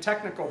Austrian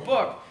technical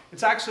book.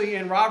 It's actually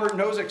in Robert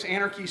Nozick's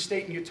Anarchy,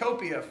 State, and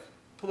Utopia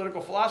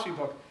political philosophy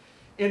book.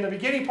 In the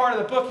beginning part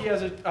of the book, he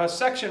has a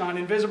section on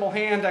invisible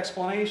hand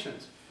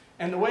explanations.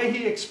 And the way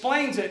he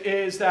explains it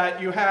is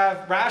that you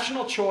have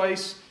rational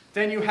choice,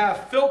 then you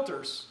have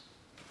filters,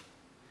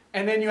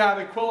 and then you have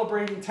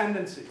equilibrating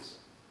tendencies.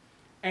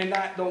 And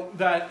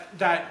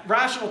that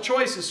rational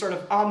choice is sort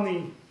of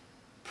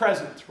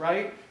omnipresent,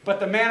 right? But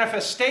the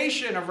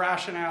manifestation of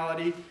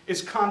rationality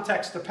is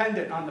context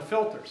dependent on the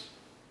filters.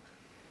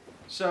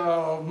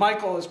 So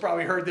Michael has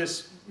probably heard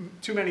this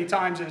too many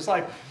times in his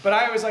life, but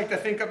I always like to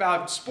think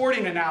about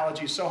sporting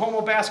analogies. So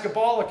homo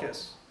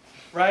basketballicus,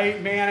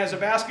 right? Man as a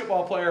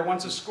basketball player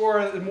wants to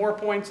score more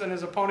points than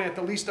his opponent at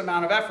the least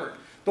amount of effort.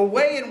 The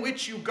way in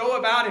which you go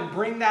about and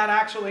bring that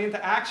actually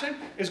into action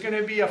is going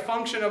to be a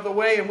function of the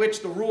way in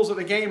which the rules of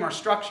the game are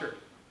structured.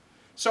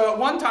 So at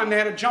one time they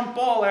had a jump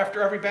ball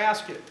after every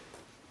basket.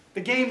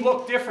 The game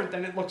looked different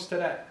than it looks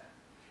today.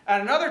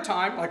 At another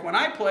time, like when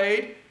I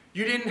played,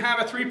 you didn't have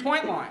a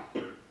three-point line,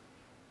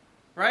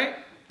 right?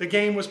 The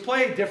game was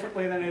played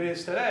differently than it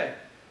is today,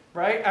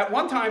 right? At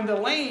one time, the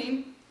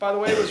lane, by the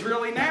way, was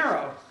really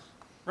narrow,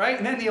 right?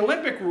 And then the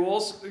Olympic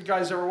rules, you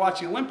guys ever watch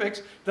the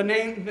Olympics, the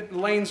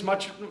lane's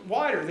much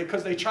wider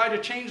because they tried to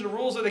change the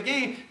rules of the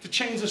game to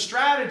change the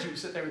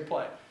strategies that they would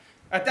play.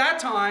 At that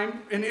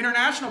time, in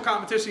international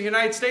competition, the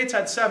United States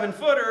had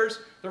 7-footers,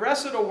 the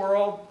rest of the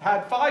world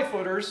had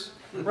 5-footers,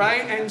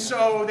 right? And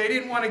so they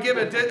didn't want to give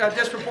a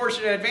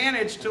disproportionate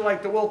advantage to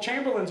like the Will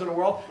Chamberlains of the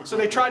world, so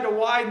they tried to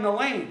widen the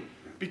lane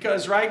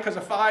because a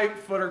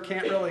 5-footer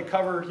can't really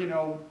cover,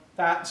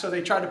 that, so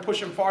they tried to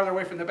push him farther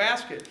away from the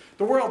basket.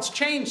 The world's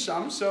changed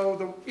some,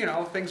 so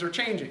things are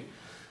changing.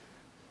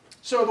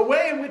 So the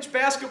way in which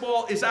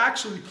basketball is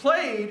actually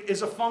played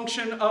is a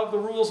function of the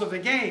rules of the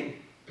game,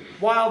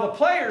 while the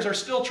players are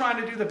still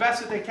trying to do the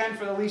best that they can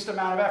for the least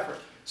amount of effort.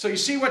 So you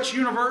see what's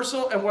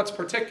universal and what's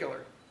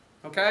particular.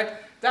 Okay?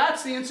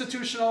 That's the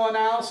institutional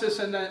analysis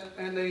and what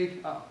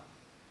did I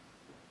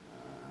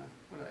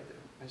do?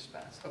 I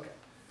spazzed. Okay.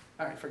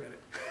 All right, forget it.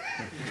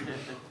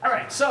 All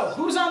right, so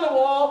who's on the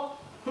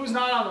wall? Who's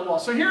not on the wall?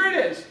 So here it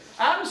is.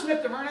 Adam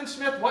Smith to Vernon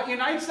Smith, what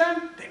unites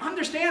them? They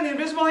understand the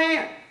invisible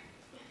hand.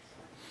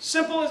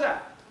 Simple as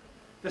that.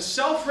 The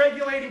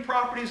self-regulating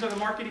properties of the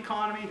market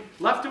economy,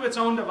 left to its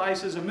own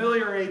devices,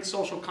 ameliorates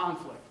social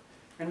conflict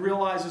and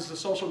realizes the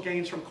social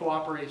gains from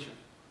cooperation.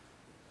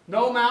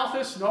 No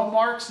Malthus, no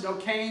Marx, no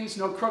Keynes,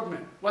 no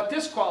Krugman. What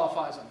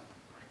disqualifies them?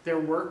 Their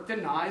work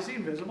denies the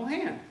invisible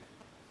hand.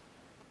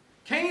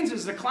 Keynes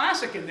is the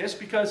classic in this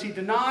because he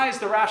denies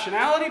the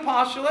rationality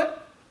postulate,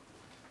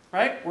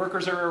 right?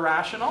 Workers are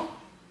irrational.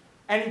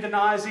 And he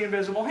denies the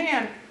invisible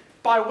hand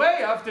by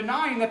way of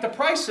denying that the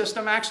price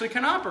system actually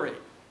can operate.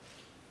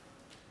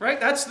 Right?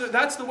 That's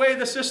the way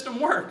the system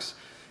works.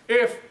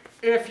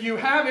 If you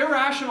have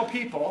irrational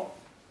people,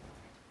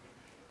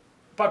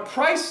 but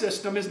price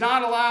system is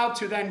not allowed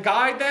to then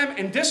guide them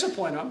and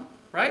discipline them,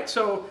 right?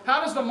 So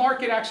how does the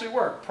market actually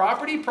work?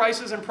 Property,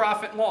 prices, and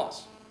profit and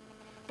loss.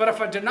 But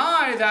if I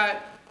deny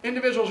that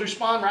individuals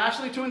respond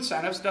rationally to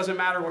incentives, doesn't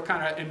matter what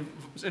kind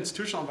of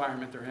institutional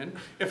environment they're in,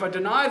 if I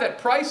deny that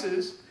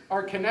prices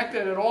aren't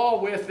connected at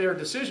all with their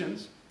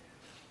decisions,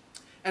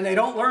 and they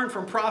don't learn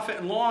from profit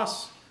and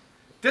loss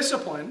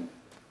discipline,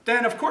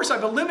 then of course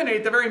I've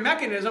eliminated the very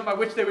mechanism by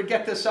which they would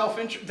get the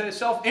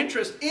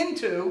self-interest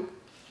into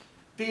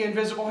the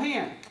invisible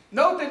hand.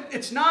 Note that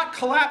it's not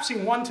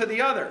collapsing one to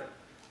the other.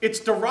 It's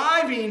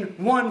deriving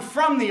one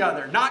from the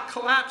other, not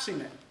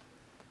collapsing it.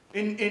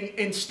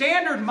 In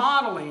standard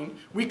modeling,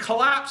 we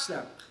collapse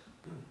them.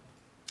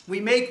 We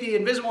make the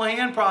invisible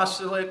hand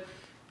postulate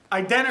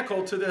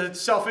identical to the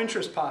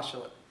self-interest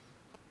postulate.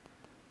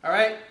 All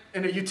right?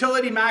 In a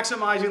utility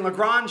maximizing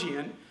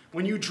Lagrangian,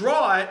 when you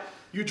draw it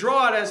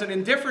as an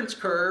indifference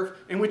curve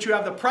in which you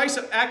have the price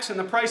of X and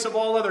the price of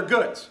all other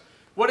goods.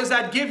 What does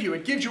that give you?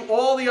 It gives you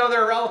all the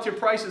other relative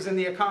prices in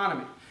the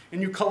economy.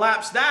 And you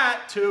collapse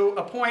that to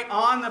a point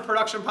on the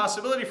production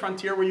possibility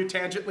frontier where you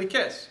tangentially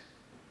kiss.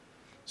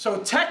 So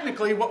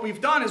technically what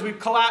we've done is we've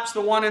collapsed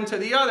the one into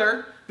the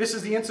other. This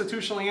is the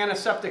institutionally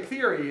antiseptic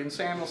theory in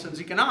Samuelson's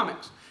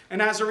economics.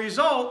 And as a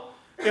result,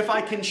 if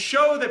I can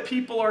show that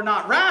people are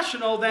not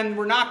rational, then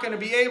we're not going to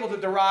be able to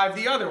derive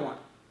the other one.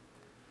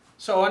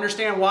 So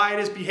understand why it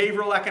is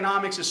behavioral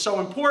economics is so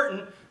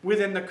important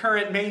within the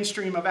current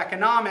mainstream of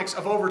economics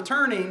of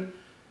overturning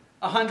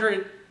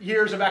 100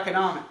 years of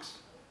economics.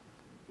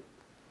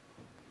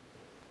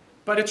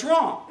 But it's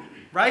wrong,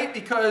 right?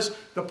 Because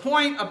the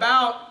point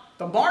about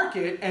the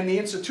market and the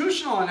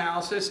institutional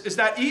analysis is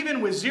that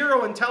even with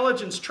zero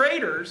intelligence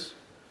traders,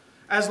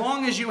 as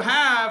long as you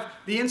have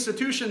the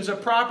institutions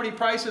of property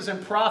prices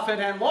and profit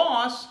and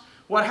loss,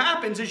 what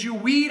happens is you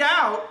weed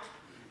out,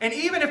 and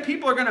even if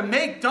people are going to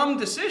make dumb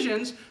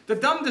decisions, the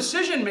dumb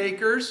decision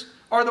makers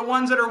are the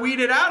ones that are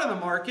weeded out of the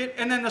market,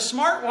 and then the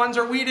smart ones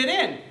are weeded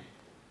in.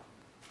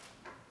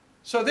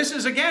 So this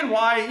is again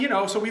why,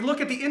 so we look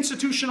at the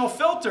institutional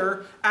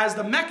filter as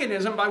the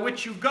mechanism by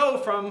which you go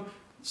from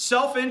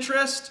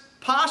self-interest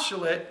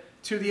postulate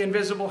to the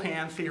invisible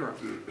hand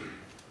theorem.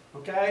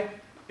 Okay?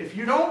 If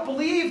you don't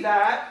believe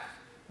that,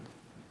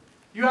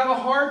 you have a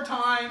hard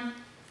time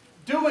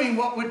doing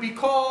what would be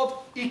called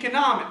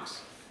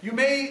economics. You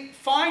may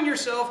find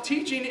yourself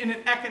teaching in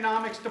an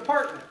economics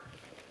department.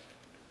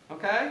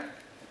 Okay?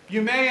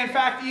 You may, in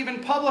fact,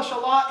 even publish a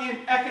lot in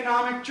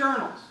economic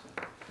journals.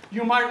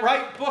 You might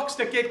write books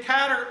that get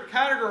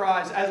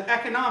categorized as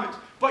economics,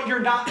 but you're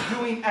not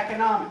doing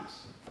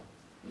economics.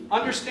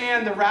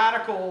 Understand the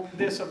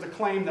radicalness of the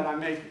claim that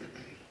I'm making.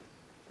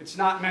 It's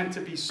not meant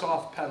to be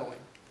soft pedaling.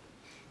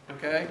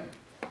 Okay?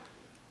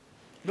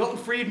 Milton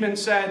Friedman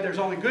said there's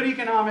only good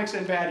economics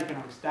and bad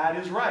economics. That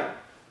is right.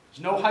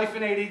 There's no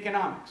hyphenated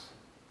economics.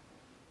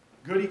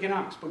 Good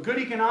economics. But good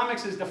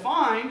economics is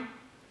defined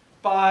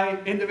by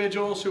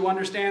individuals who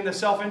understand the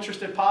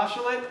self-interested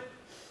postulate,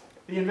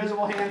 the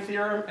invisible hand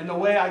theorem, and the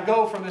way I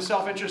go from the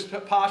self-interest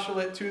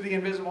postulate to the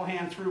invisible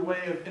hand through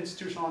way of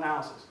institutional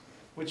analysis,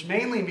 which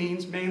mainly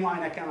means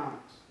mainline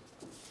economics.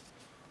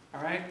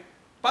 All right?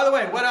 By the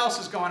way, what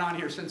else is going on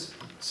here since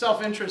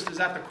self-interest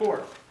is at the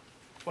core?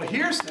 Well,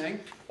 here's the thing.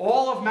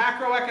 All of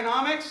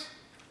macroeconomics,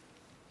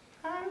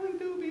 highly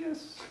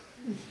dubious.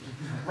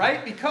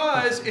 Right?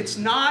 Because it's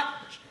not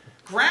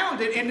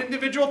grounded in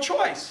individual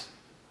choice.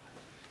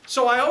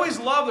 So I always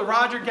love the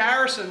Roger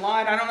Garrison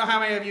line. I don't know how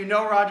many of you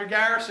know Roger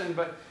Garrison,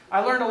 but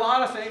I learned a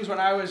lot of things when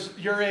I was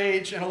your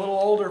age and a little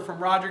older from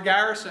Roger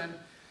Garrison,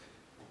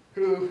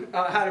 who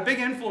had a big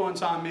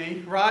influence on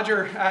me.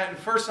 Roger,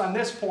 first on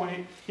this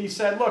point, he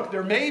said, look,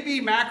 there may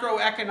be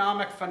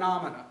macroeconomic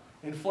phenomena,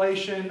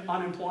 inflation,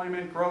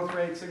 unemployment, growth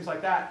rates, things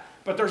like that,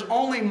 but there's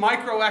only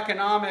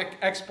microeconomic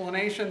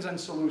explanations and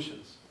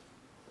solutions.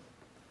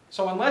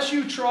 So unless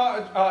you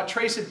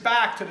trace it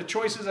back to the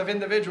choices of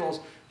individuals,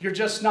 you're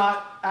just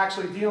not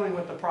actually dealing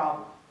with the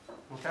problem.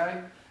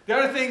 Okay? The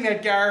other thing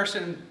that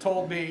Garrison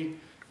told me,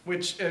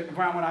 which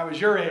around when I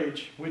was your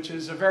age, which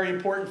is very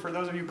important for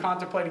those of you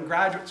contemplating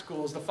graduate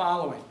school, is the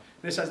following.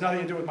 This has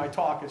nothing to do with my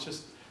talk. It's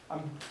just,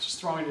 I'm just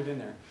throwing it in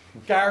there.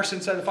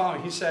 Garrison said the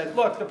following. He said,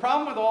 look, the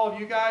problem with all of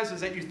you guys is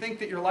that you think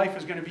that your life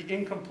is going to be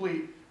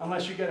incomplete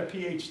unless you get a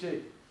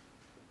PhD.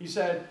 He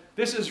said,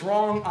 this is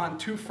wrong on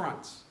two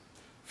fronts.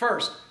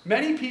 First,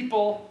 many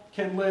people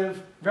can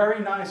live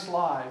very nice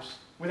lives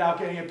without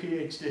getting a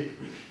PhD.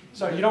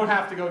 So you don't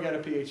have to go get a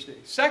PhD.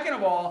 Second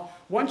of all,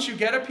 once you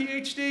get a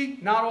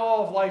PhD, not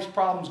all of life's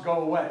problems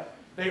go away.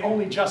 They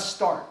only just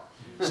start.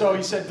 So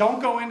he said,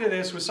 don't go into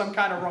this with some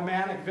kind of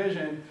romantic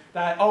vision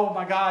that, oh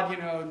my God,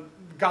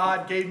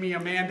 God gave me a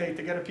mandate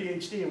to get a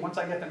PhD, and once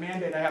I get the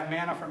mandate, I have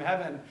manna from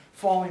heaven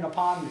falling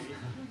upon me.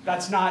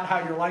 That's not how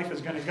your life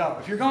is going to go.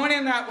 If you're going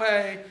in that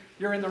way,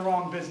 you're in the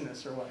wrong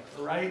business or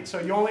whatever, right? So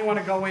you only want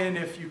to go in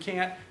if you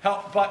can't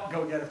help but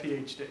go get a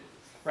PhD,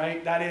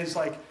 right? That is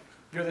like,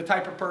 you're the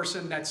type of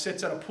person that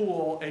sits at a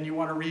pool and you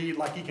want to read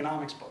like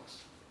economics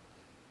books.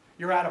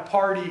 You're at a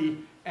party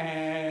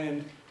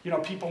and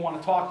people want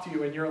to talk to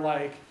you and you're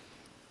like,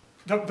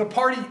 the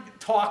party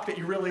talk that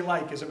you really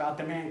like is about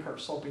demand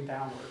curve sloping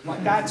downward.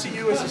 Like that to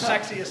you is the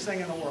sexiest thing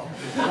in the world.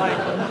 Like,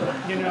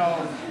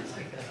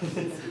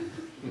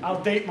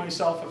 I'll date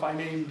myself if I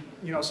name,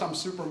 some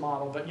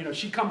supermodel, but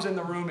she comes in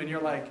the room and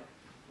you're like,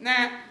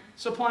 nah,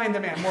 supply and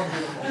demand, more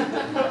beautiful,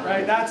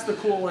 right? That's the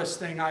coolest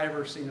thing I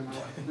ever seen in my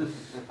life.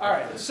 All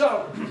right,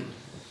 so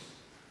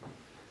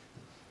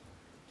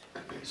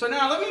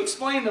now let me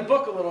explain the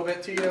book a little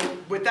bit to you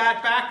with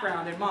that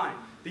background in mind.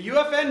 The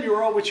UFN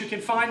mural, which you can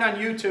find on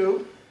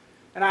YouTube,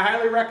 and I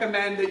highly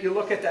recommend that you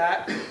look at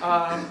that.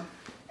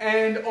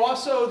 And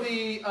also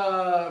the,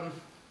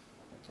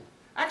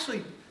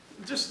 actually,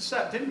 just a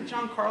sec, didn't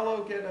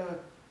Giancarlo get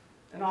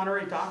an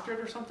honorary doctorate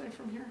or something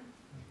from here?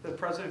 The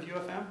president of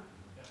UFM?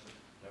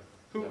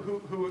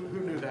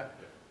 Who knew that?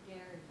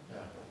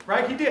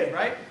 Right, he did,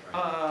 right?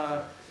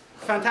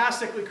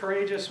 Fantastically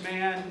courageous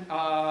man.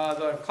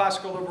 The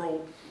classical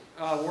liberal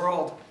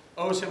world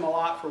owes him a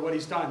lot for what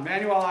he's done.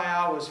 Manuel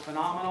Ayau was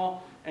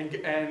phenomenal, and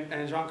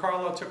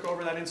Giancarlo took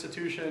over that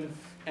institution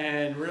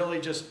and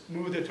really just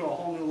moved it to a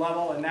whole new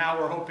level, and now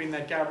we're hoping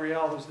that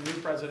Gabriel, who's the new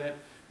president,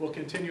 will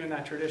continue in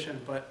that tradition.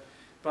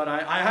 But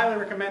I highly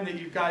recommend that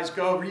you guys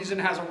go. Reason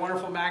has a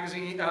wonderful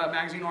magazine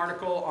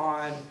article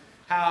on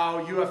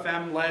how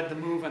UFM led the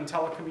move on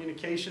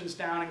telecommunications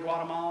down in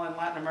Guatemala and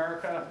Latin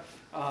America.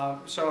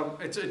 So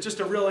it's just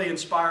a really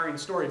inspiring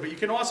story. But you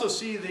can also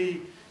see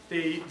the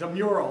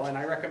mural, and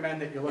I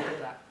recommend that you look at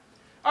that.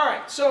 All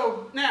right,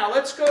 so now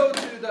let's go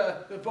to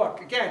the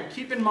book. Again,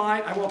 keep in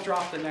mind, I won't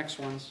drop the next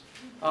ones.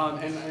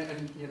 And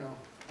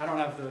I don't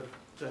have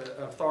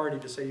the authority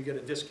to say you get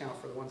a discount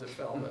for the ones that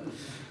fell.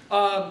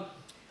 But,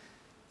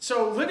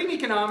 so living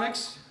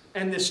economics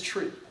and this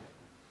tree.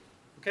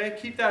 Okay,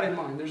 keep that in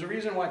mind. There's a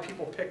reason why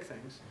people pick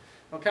things.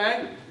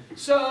 Okay,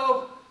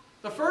 so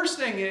the first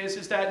thing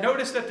is that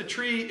notice that the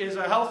tree is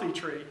a healthy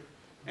tree,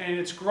 and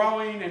it's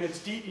growing and it's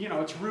deep,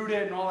 it's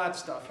rooted and all that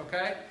stuff.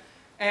 Okay,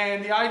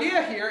 and the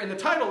idea here, and the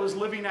title is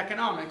Living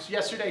Economics: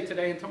 Yesterday,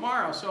 Today, and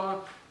Tomorrow.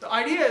 So the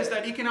idea is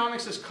that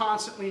economics is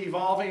constantly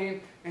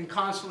evolving and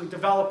constantly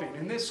developing.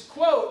 And this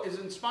quote is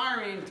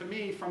inspiring to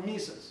me from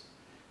Mises.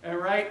 All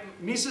right,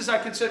 Mises I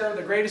consider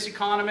the greatest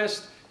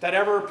economist that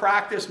ever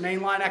practiced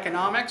mainline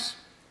economics.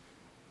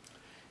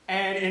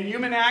 And in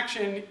Human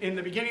Action, in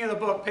the beginning of the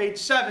book, page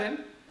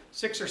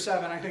 6 or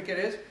 7, I think it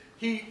is,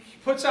 he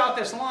puts out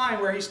this line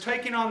where he's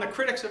taking on the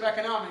critics of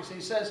economics. And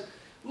he says,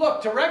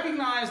 look, to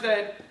recognize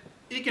that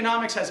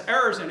economics has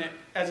errors in it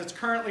as it's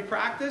currently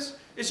practiced,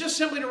 is just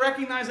simply to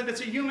recognize that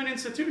it's a human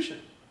institution.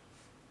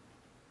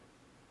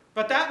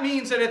 But that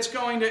means that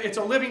it's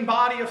a living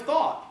body of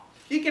thought.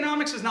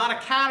 Economics is not a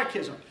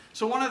catechism.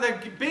 So one of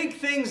the big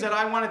things that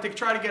I wanted to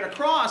try to get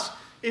across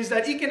is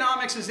that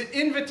economics is an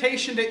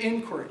invitation to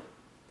inquiry.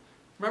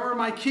 Remember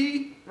my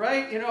key,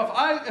 right? If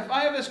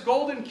I have this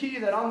golden key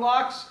that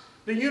unlocks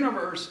the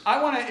universe,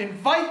 I want to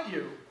invite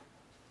you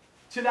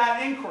to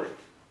that inquiry.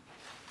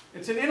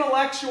 It's an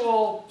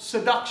intellectual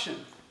seduction.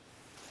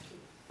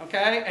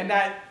 Okay? And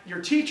that your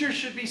teachers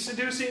should be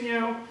seducing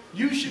you.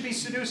 You should be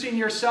seducing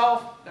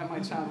yourself. That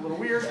might sound a little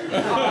weird.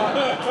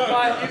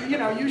 But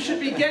you should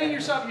be getting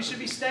yourself, you should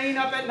be staying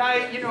up at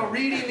night,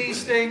 reading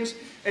these things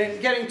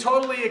and getting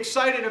totally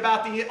excited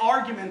about the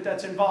argument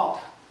that's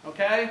involved.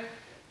 Okay?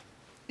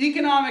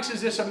 Economics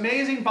is this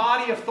amazing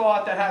body of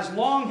thought that has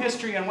long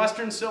history in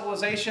Western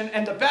civilization,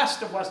 and the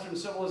best of Western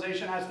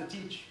civilization has to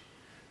teach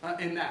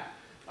in that.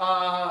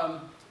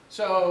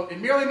 So it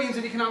merely means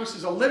that economics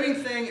is a living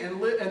thing, and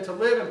to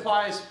live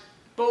implies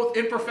both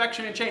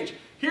imperfection and change.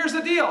 Here's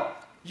the deal.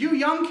 You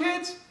young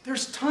kids,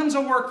 there's tons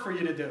of work for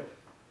you to do.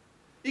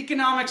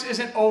 Economics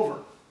isn't over.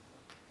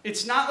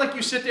 It's not like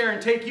you sit there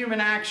and take Human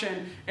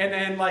Action and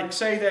then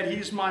say that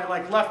he's my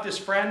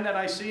leftist friend that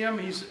I see him.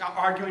 He's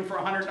arguing for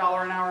 $100 an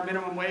hour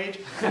minimum wage.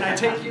 And I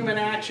take Human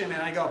Action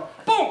and I go,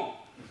 boom!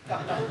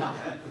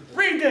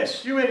 Read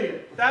this, you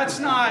idiot. That's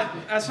not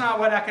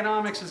what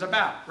economics is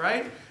about,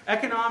 right?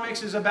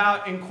 Economics is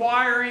about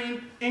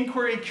inquiry,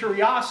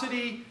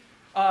 curiosity,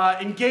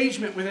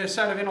 engagement with a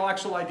set of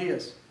intellectual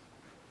ideas.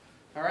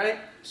 All right?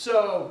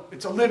 So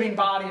it's a living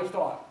body of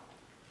thought.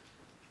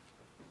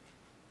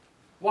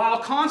 While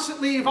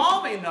constantly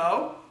evolving,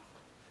 though,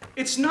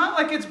 it's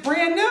not like it's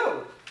brand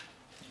new.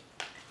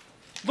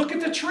 Look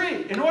at the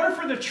tree. In order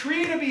for the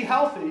tree to be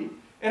healthy,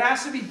 it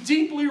has to be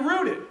deeply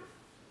rooted.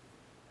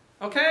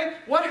 Okay?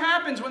 What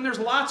happens when there's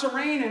lots of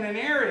rain in an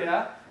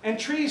area and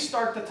trees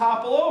start to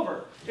topple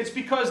over. It's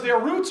because their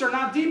roots are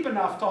not deep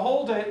enough to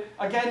hold it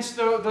against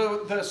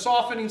the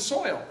softening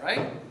soil,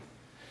 right?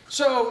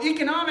 So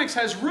economics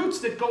has roots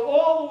that go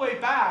all the way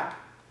back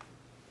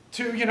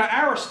to,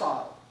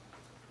 Aristotle,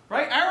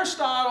 right?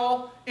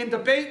 Aristotle, in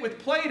debate with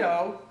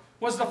Plato,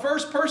 was the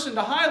first person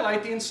to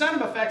highlight the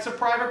incentive effects of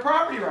private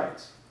property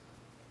rights.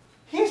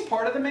 He's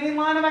part of the main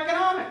line of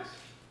economics.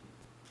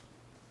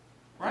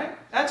 Right?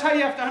 That's how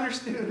you have to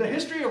understand. The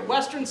history of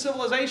Western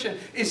civilization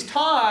is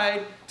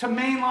tied to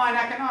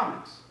mainline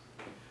economics.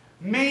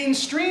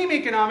 Mainstream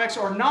economics,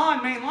 or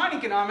non-mainline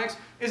economics,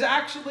 is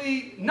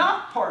actually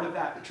not part of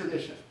that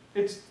tradition.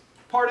 It's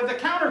part of the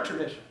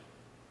counter-tradition.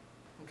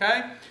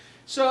 Okay?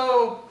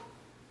 So,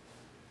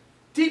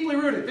 deeply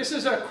rooted. This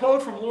is a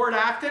quote from Lord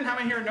Acton. How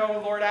many here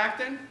know Lord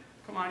Acton?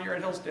 Come on, you're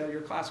at Hillsdale. You're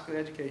classically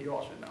educated. You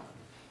all should know.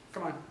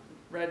 Come on.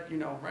 Red, you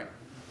know, right?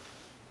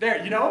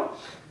 There, you know?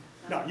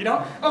 No, you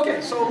don't? Okay,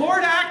 so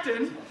Lord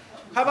Acton,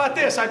 how about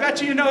this? I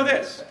bet you know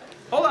this.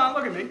 Hold on,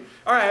 look at me.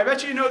 All right, I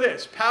bet you know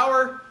this.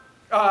 Power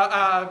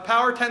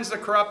tends to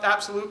corrupt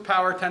absolute.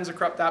 Power tends to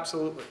corrupt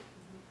absolutely.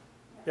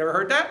 You ever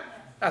heard that?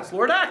 That's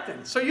Lord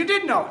Acton. So you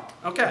did know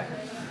it. Okay.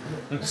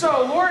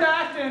 So Lord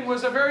Acton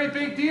was a very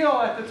big deal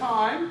at the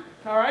time.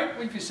 All right?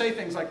 If you say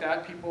things like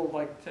that, people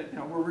like to,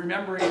 we're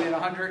remembering it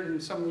 100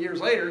 and some years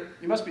later.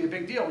 You must be a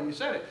big deal when you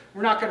said it.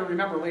 We're not going to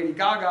remember Lady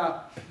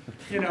Gaga,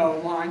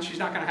 line. She's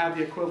not going to have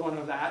the equivalent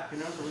of that, so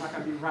we're not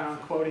going to be around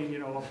quoting,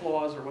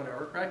 applause or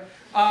whatever, right?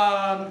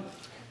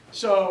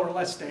 Or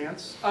Let's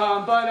Dance.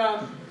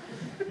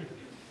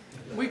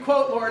 We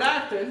quote Lord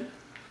Acton.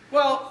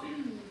 Well,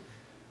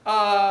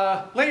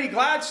 Lady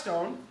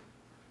Gladstone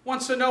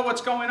wants to know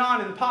what's going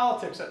on in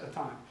politics at the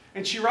time.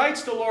 And she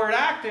writes to Lord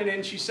Acton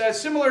and she says,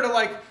 similar to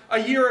like a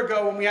year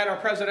ago when we had our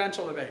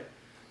presidential debate.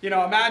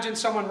 Imagine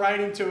someone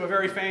writing to a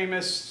very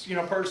famous,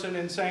 person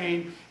and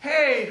saying,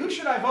 hey, who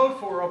should I vote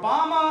for,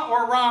 Obama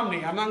or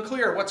Romney? I'm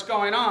unclear. What's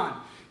going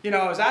on? Is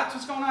that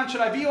what's going on?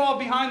 Should I be all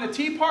behind the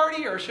Tea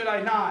Party or should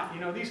I not?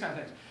 These kind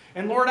of things.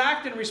 And Lord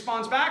Acton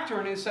responds back to her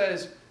and he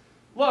says,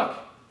 look,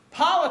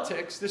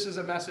 politics, this is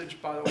a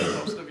message, by the way,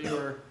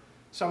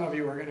 some of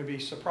you are going to be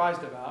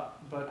surprised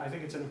about, but I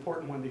think it's an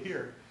important one to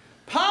hear.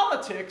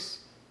 Politics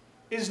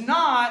is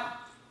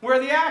not where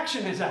the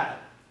action is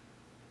at.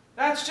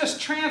 That's just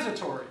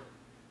transitory.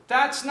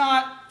 That's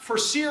not for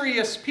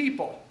serious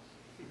people.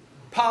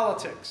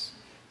 Politics.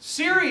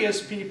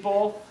 Serious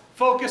people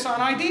focus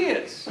on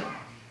ideas.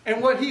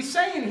 And what he's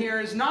saying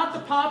here is not the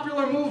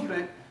popular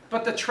movement,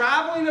 but the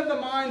traveling of the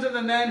minds of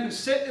the men who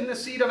sit in the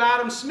seat of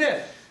Adam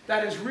Smith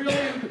that is really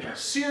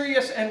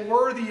serious and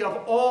worthy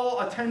of all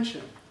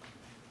attention.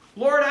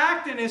 Lord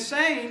Acton is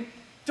saying,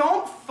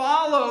 don't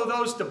follow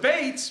those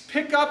debates,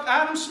 pick up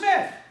Adam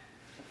Smith.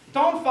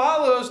 Don't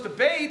follow those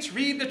debates,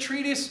 read the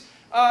treatise,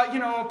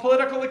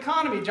 Political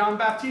Economy, John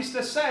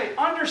Baptista Say.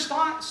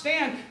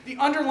 Understand the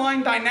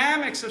underlying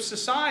dynamics of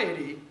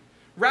society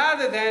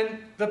rather than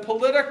the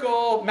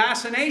political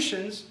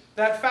machinations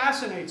that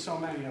fascinate so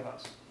many of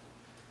us.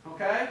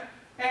 Okay?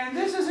 And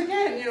this is,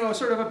 again,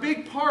 sort of a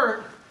big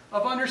part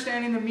of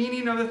understanding the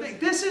meaning of the thing.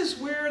 This is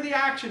where the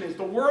action is.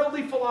 The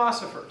worldly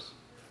philosophers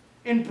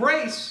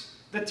embrace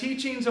the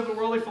teachings of the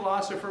worldly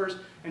philosophers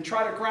and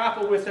try to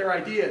grapple with their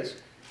ideas.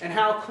 And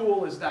how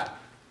cool is that?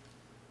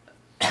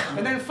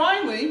 And then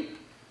finally,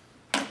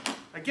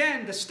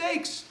 again, the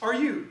stakes are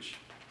huge.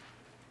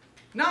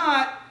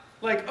 Not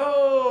like,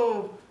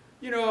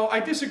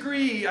 I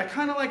disagree. I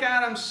kind of like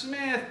Adam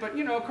Smith, but,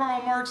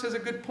 Karl Marx has a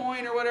good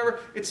point or whatever.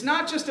 It's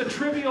not just a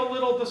trivial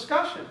little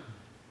discussion.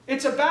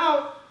 It's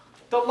about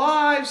the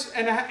lives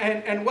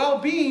and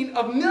well-being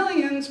of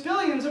millions,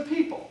 billions of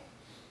people.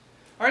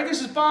 All right,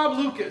 this is Bob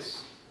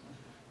Lucas.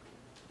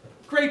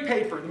 Great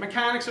paper, The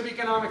Mechanics of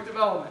Economic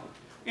Development.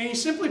 And he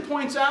simply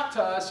points out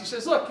to us, he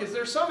says, look, is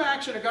there some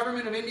action a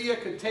government of India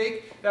could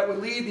take that would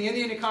lead the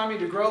Indian economy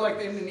to grow like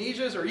the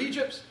Indonesia's or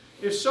Egypt's?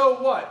 If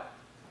so, what?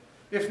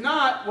 If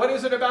not, what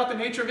is it about the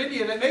nature of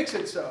India that makes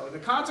it so? The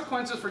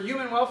consequences for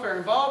human welfare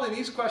involved in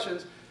these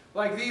questions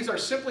like these are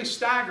simply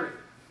staggering.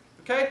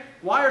 Okay?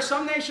 Why are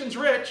some nations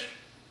rich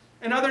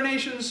and other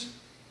nations,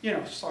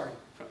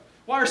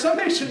 why are some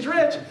nations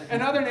rich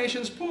and other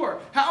nations poor?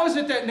 How is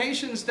it that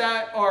nations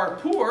that are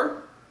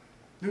poor,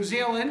 New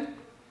Zealand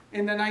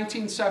in the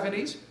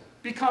 1970s,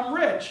 become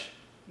rich,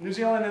 New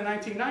Zealand in the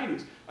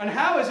 1990s? And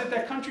how is it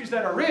that countries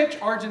that are rich,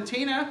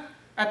 Argentina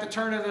at the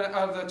turn of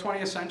the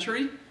 20th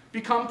century,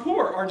 become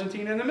poor,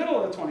 Argentina in the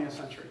middle of the 20th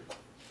century?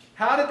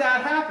 How did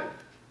that happen?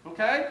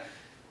 Okay?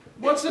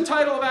 What's the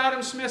title of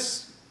Adam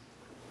Smith's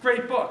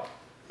great book?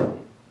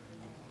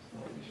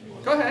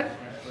 Go ahead.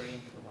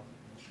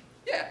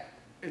 Yeah.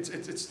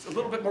 It's a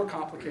little bit more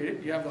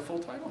complicated. You have the full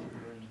title?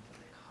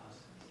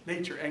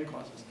 Nature and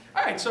Causes.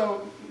 All right,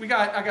 so I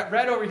got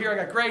red over here, I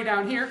got gray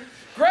down here.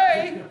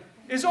 Gray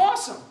is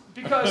awesome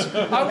because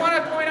I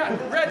want to point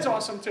out, red's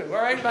awesome too,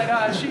 all right?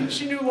 But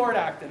she knew Lord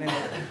Acton in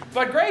there.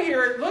 But gray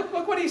here, look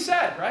what he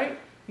said, right?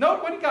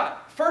 Note what he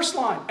got. First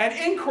line, an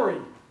inquiry.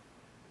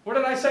 What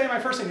did I say in my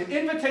first thing? An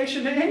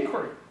invitation to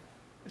inquiry.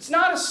 It's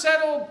not a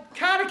settled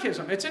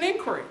catechism. It's an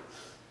inquiry.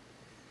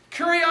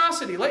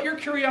 Curiosity. Let your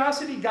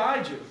curiosity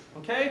guide you.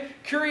 Okay?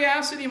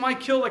 Curiosity might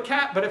kill a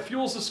cat, but it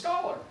fuels a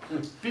scholar.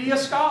 Be a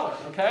scholar.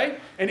 Okay?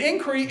 An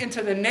inquiry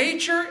into the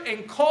nature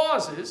and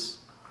causes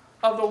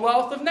of the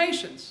wealth of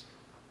nations.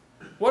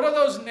 What are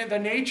those? The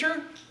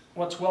nature?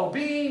 What's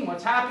well-being?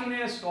 What's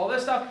happiness? All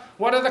this stuff.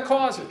 What are the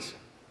causes?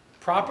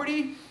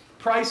 Property,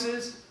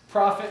 prices,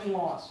 profit, and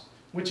loss,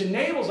 which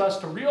enables us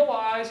to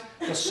realize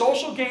the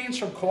social gains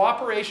from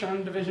cooperation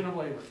and division of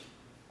labor.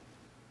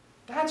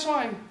 That's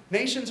why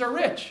nations are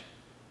rich.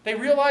 They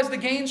realize the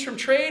gains from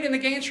trade and the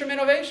gains from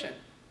innovation.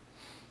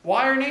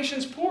 Why are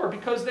nations poor?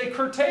 Because they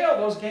curtail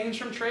those gains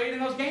from trade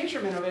and those gains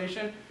from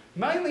innovation,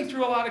 mainly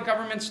through a lot of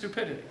government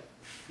stupidity.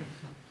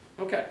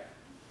 Okay.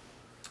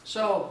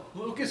 So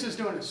Lucas is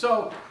doing it.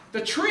 So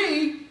the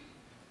tree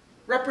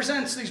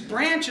represents these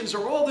branches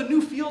or all the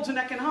new fields in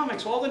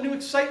economics, all the new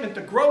excitement,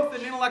 the growth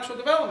and intellectual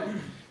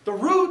development. The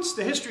roots,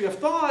 the history of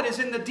thought, is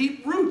in the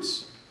deep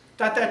roots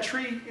that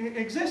tree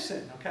exists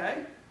in,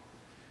 okay?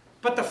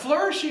 But the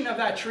flourishing of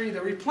that tree,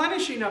 the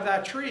replenishing of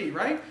that tree,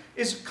 right,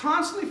 is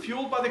constantly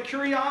fueled by the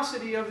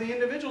curiosity of the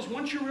individuals.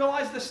 Once you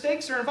realize the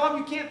stakes are involved,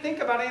 you can't think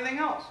about anything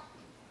else.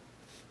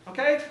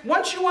 Okay?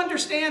 Once you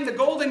understand the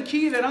golden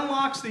key that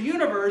unlocks the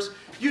universe,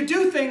 you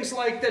do things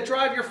like that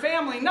drive your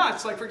family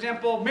nuts. Like, for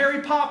example,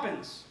 Mary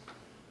Poppins.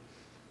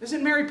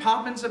 Isn't Mary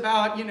Poppins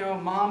about,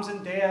 moms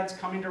and dads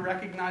coming to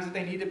recognize that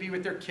they need to be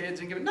with their kids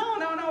and give it? No.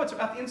 It's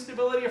about the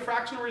instability of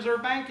fractional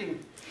reserve banking.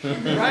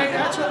 Right?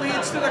 That's what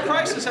leads to the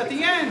crisis at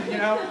the end.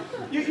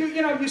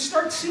 You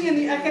start seeing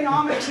the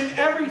economics in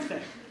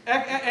everything.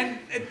 And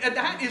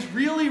that is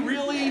really,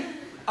 really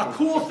a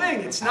cool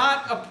thing. It's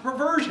not a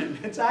perversion.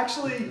 It's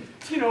actually,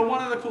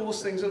 one of the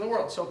coolest things in the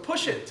world. So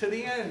push it to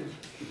the end.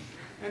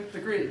 Nth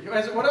degree.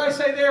 What did I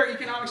say there?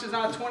 Economics is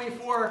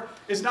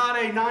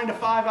not a 9 to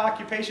 5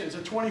 occupation. It's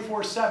a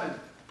 24/7.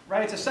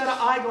 Right? It's a set of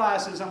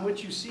eyeglasses on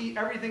which you see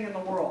everything in the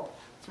world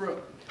through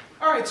it.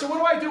 All right, so what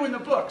do I do in the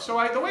book?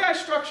 So the way I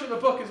structure the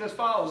book is as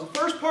follows. The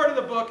first part of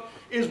the book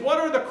is what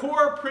are the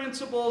core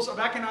principles of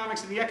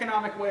economics and the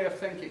economic way of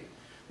thinking.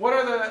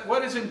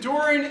 What is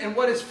enduring and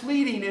what is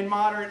fleeting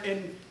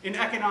in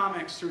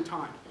economics through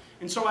time.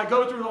 And so I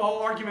go through the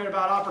whole argument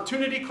about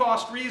opportunity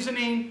cost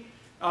reasoning,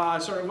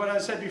 sort of what I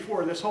said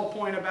before, this whole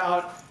point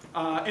about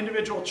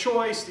individual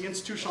choice, the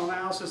institutional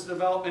analysis,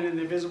 development, and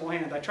the invisible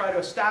hand. I try to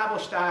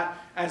establish that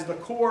as the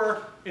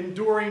core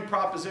enduring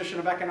proposition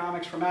of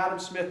economics from Adam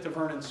Smith to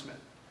Vernon Smith.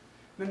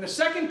 Then the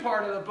second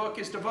part of the book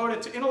is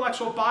devoted to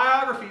intellectual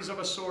biographies of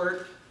a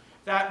sort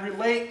that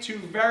relate to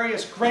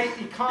various great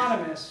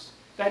economists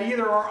that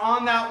either are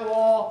on that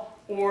wall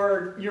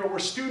or were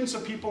students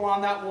of people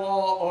on that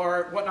wall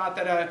or whatnot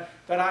that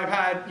I've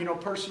had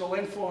personal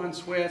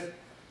influence with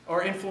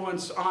or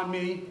influence on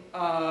me.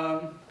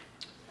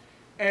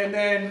 And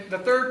then the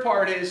third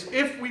part is,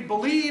 if we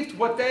believed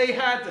what they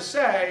had to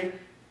say,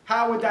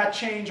 how would that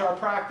change our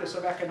practice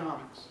of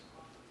economics?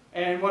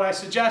 And what I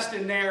suggest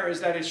in there is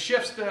that it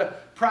shifts the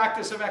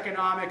practice of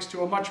economics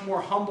to a much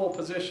more humble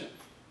position.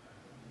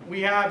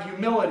 We have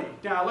humility.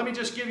 Now, let me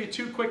just give you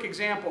 2 quick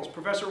examples.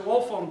 Professor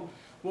Wolfram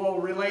will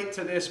relate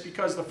to this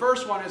because the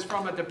first one is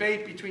from a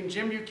debate between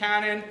Jim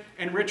Buchanan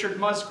and Richard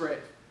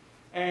Musgrave.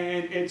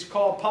 And it's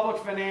called Public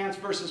Finance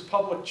versus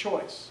Public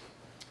Choice.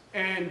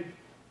 And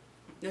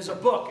there's a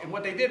book, and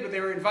what they did was they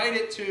were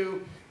invited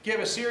to give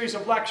a series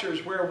of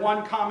lectures where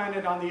one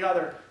commented on the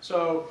other.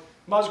 So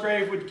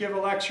Musgrave would give a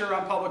lecture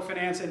on public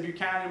finance, and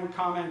Buchanan would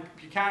comment.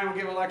 Buchanan would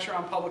give a lecture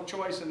on public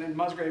choice, and then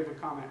Musgrave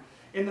would comment.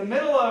 In the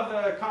middle of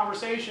the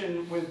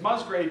conversation with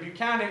Musgrave,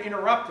 Buchanan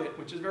interrupted,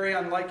 which is very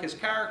unlike his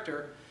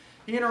character.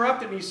 He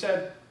interrupted and he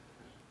said,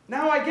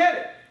 "Now I get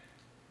it."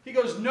 He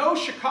goes, "No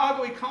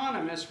Chicago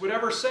economist would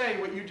ever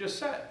say what you just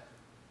said.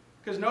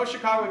 Because no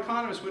Chicago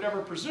economist would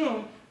ever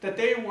presume that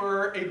they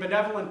were a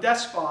benevolent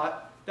despot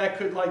that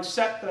could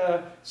set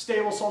the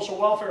stable social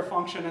welfare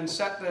function and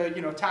set the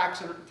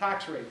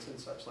tax rates and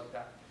such like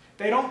that.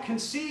 They don't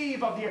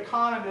conceive of the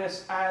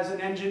economist as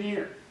an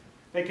engineer.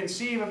 They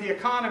conceive of the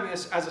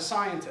economist as a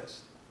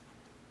scientist,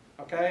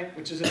 okay,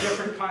 which is a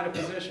different kind of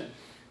position."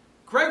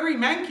 Gregory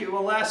Menke, a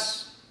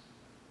less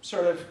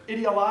sort of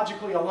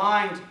ideologically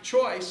aligned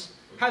choice,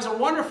 has a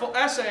wonderful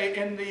essay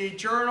in the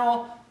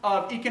Journal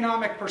of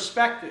Economic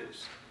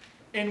Perspectives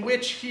in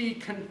which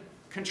he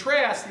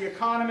contrasts the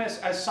economists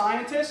as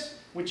scientists,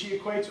 which he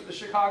equates with the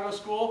Chicago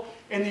School,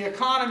 and the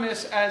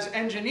economists as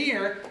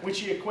engineer, which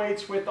he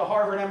equates with the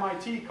Harvard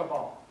MIT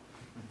cabal.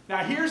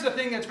 Now here's the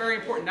thing that's very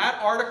important. That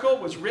article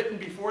was written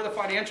before the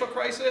financial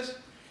crisis,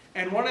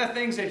 and one of the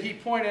things that he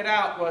pointed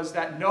out was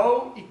that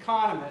no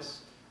economist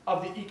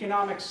of the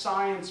economic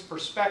science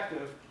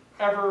perspective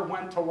ever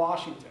went to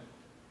Washington.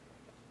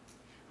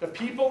 The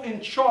people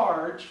in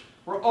charge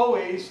were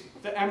always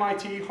the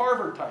MIT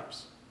Harvard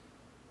types.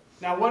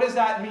 Now what does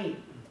that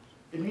mean?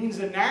 It means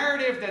the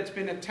narrative that's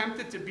been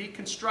attempted to be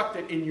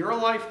constructed in your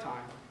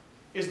lifetime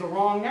is the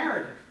wrong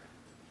narrative.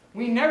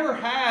 We never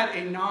had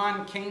a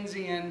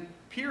non-Keynesian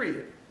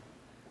period.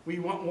 We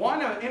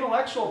won an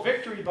intellectual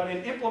victory, but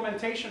in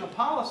implementation of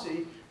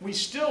policy, we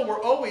still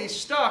were always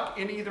stuck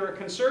in either a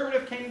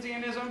conservative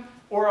Keynesianism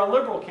or a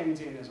liberal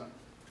Keynesianism,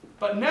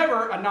 but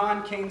never a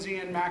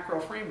non-Keynesian macro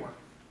framework.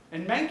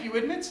 And Menke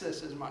admits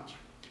this as much.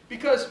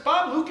 Because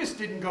Bob Lucas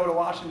didn't go to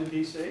Washington,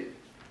 D.C.,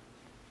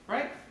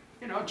 right?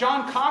 You know,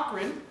 John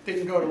Cochrane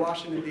didn't go to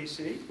Washington,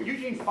 D.C.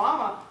 Eugene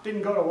Fama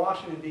didn't go to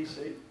Washington,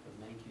 D.C.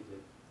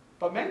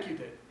 But Menke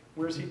did.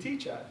 Where does he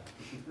teach at?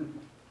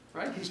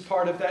 Right? He's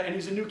part of that, and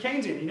he's a new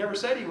Keynesian. He never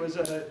said he was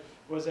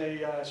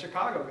a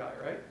Chicago guy,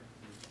 right?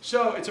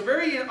 So it's a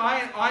very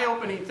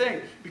eye-opening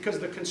thing, because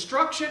the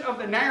construction of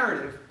the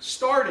narrative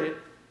started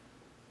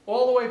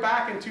all the way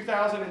back in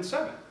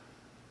 2007,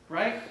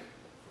 right?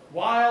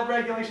 Wild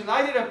regulations.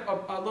 I did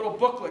a little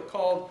booklet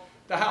called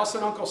The House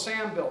that Uncle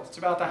Sam Built. It's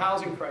about the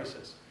housing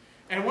crisis.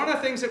 And one of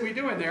the things that we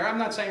do in there, I'm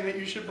not saying that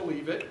you should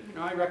believe it. You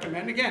know, I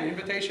recommend, again,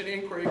 invitation to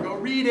inquiry. Go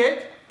read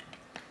it.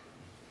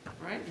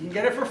 Right? You can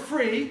get it for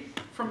free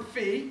from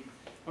Fee.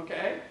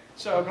 Okay?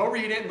 So go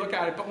read it and look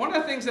at it. But one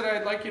of the things that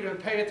I'd like you to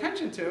pay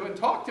attention to and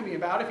talk to me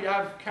about, if you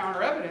have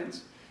counter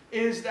evidence,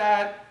 is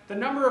that the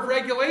number of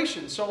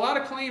regulations. So a lot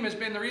of claim has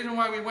been the reason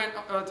why we went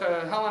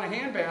to hell in a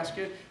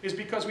handbasket is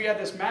because we had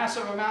this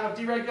massive amount of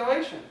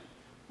deregulation.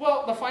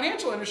 Well, the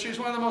financial industry is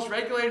one of the most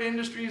regulated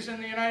industries in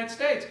the United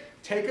States.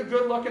 Take a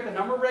good look at the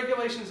number of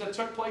regulations that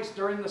took place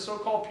during the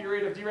so-called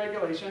period of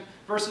deregulation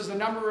versus the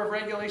number of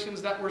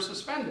regulations that were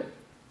suspended.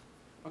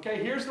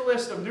 Okay, here's the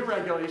list of new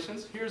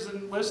regulations. Here's the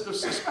list of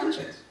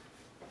suspensions.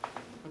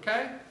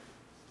 Okay?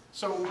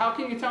 So how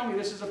can you tell me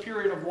this is a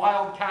period of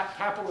wild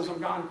capitalism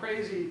gone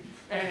crazy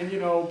and, you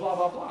know, blah,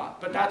 blah, blah.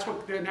 But that's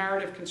what the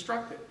narrative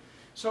constructed.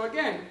 So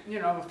again, you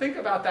know, think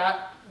about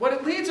that. What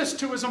it leads us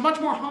to is a much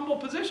more humble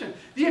position.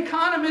 The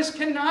economists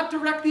cannot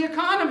direct the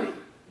economy.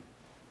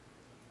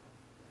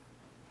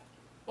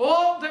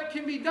 All that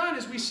can be done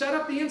is we set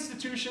up the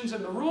institutions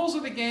and the rules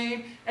of the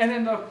game, and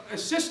then the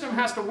system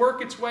has to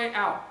work its way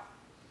out.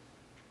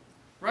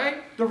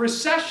 Right? The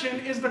recession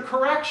is the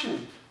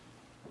correction.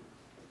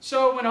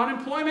 So when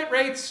unemployment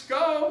rates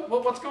go,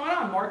 well, what's going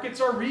on?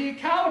 Markets are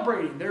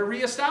recalibrating. They're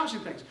reestablishing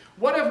things.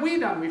 What have we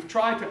done? We've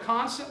tried to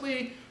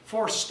constantly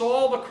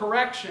forestall the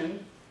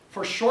correction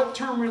for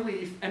short-term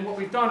relief, and what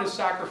we've done is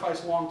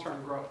sacrifice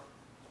long-term growth.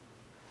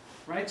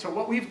 Right? So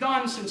what we've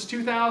done since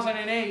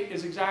 2008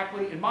 is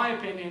exactly, in my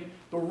opinion,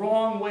 the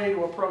wrong way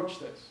to approach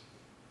this.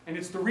 And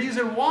it's the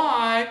reason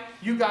why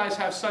you guys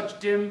have such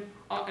dim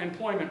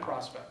employment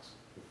prospects.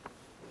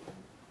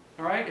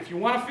 All right? If you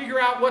want to figure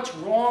out what's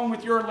wrong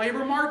with your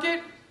labor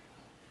market,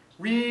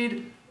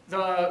 read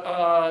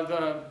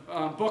the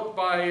book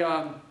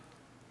by,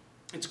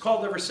 it's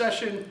called The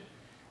Recession,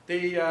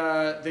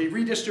 the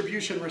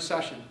Redistribution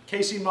Recession,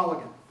 Casey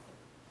Mulligan,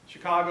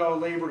 Chicago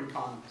labor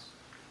economist.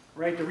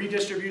 Right? The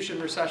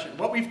redistribution recession.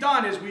 What we've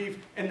done is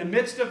in the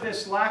midst of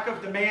this lack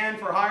of demand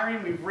for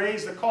hiring, we've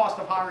raised the cost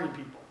of hiring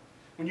people.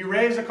 When you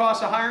raise the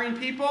cost of hiring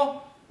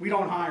people, we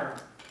don't hire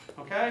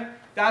them. Okay?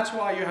 That's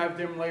why you have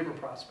dim labor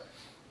prospects.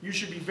 You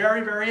should be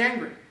very, very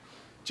angry.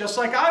 Just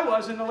like I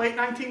was in the late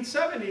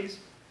 1970s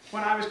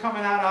when I was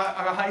coming out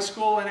of high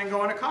school and then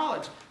going to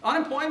college. The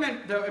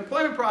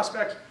employment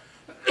prospects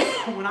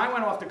when I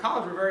went off to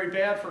college were very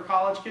bad for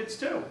college kids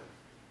too.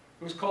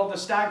 It was called the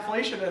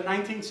stagflation of the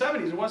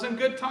 1970s. It wasn't a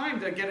good time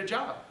to get a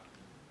job.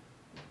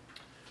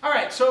 All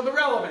right, so the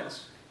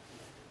relevance.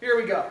 Here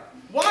we go.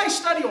 Why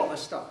study all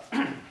this stuff?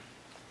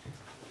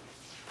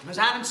 Because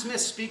Adam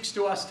Smith speaks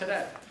to us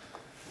today.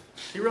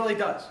 He really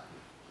does.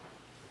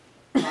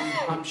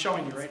 I'm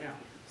showing you right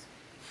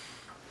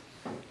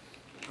now.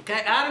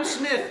 Okay, Adam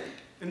Smith,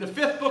 in the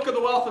 5th book of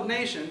the Wealth of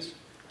Nations,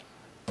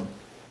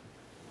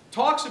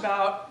 talks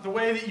about the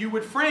way that you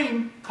would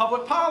frame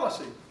public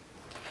policy.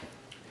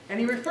 And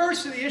he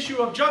refers to the issue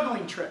of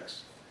juggling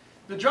tricks.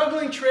 The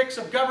juggling tricks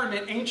of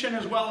government, ancient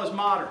as well as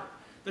modern.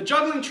 The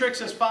juggling tricks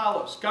as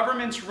follows.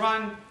 Governments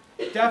run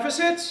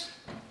deficits.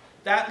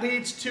 That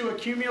leads to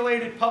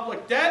accumulated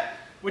public debt,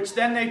 which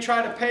then they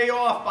try to pay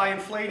off by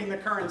inflating the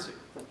currency.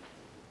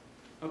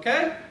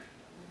 Okay?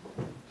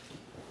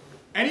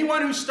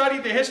 Anyone who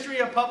studied the history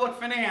of public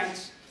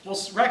finance will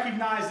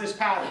recognize this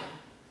pattern.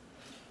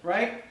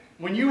 Right?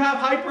 When you have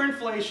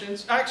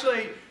hyperinflations,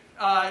 actually,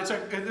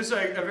 this is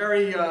a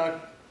very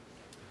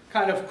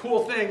kind of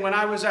cool thing. When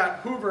I was at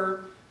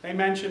Hoover, they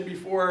mentioned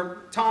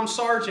before, Tom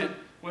Sargent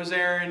was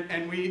there,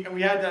 and we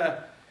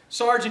had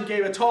Sargent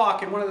gave a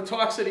talk, and one of the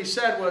talks that he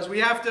said was, we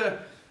have to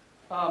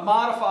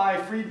modify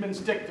Friedman's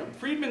dictum.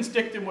 Friedman's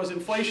dictum was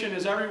inflation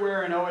is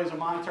everywhere and always a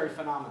monetary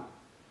phenomenon.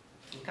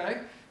 Okay?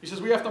 He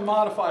says we have to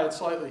modify it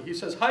slightly. He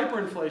says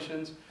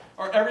hyperinflations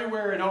are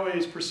everywhere and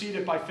always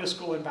preceded by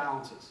fiscal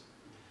imbalances.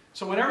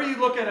 So whenever you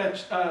look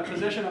at a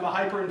position of a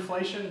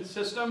hyperinflation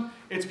system,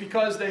 it's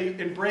because they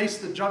embrace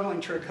the juggling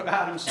trick of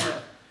Adam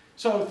Smith.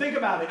 So think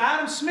about it.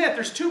 Adam Smith,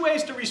 there's 2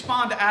 ways to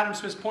respond to Adam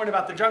Smith's point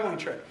about the juggling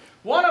trick.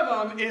 One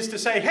of them is to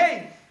say,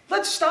 hey,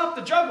 let's stop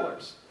the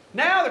jugglers.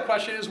 Now the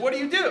question is, what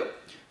do?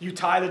 You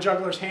tie the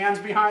jugglers' hands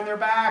behind their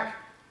back,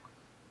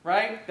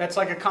 right? That's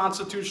like a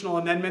constitutional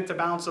amendment to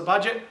balance the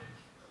budget.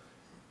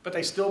 but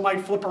they still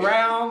might flip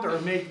around or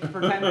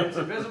pretend that it's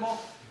invisible.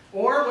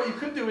 Or what you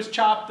could do is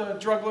chop the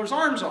drug lord's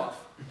arms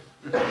off.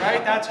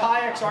 Right? That's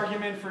Hayek's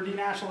argument for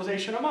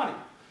denationalization of money.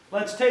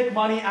 Let's take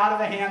money out of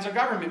the hands of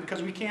government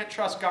because we can't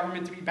trust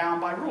government to be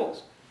bound by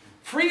rules.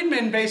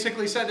 Friedman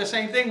basically said the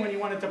same thing when he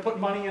wanted to put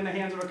money in the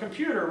hands of a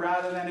computer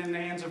rather than in the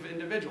hands of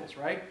individuals,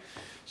 right?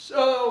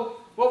 So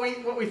what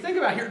we think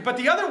about here, but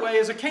the other way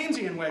is a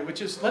Keynesian way,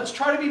 which is let's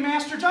try to be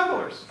master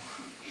jugglers,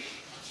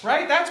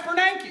 right? That's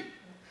Bernanke,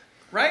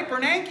 right?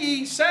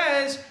 Bernanke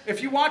says,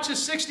 if you watch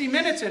his 60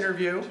 Minutes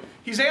interview,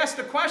 he's asked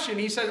the question,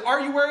 he says, are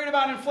you worried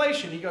about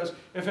inflation? He goes,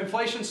 if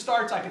inflation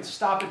starts, I can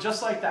stop it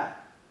just like that.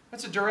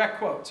 That's a direct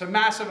quote. It's a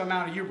massive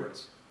amount of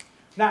hubris.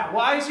 Now,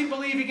 why does he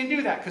believe he can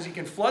do that? Because he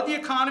can flood the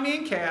economy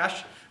in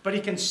cash, but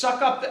he can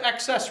suck up the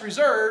excess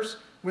reserves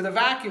with a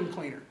vacuum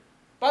cleaner.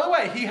 By the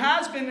way, he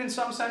has been, in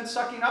some sense,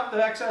 sucking up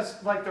the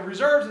excess, like the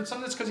reserves, in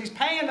some sense, because he's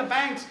paying the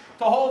banks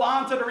to hold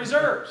on to the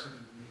reserves.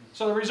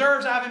 So the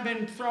reserves haven't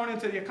been thrown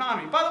into the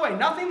economy. By the way,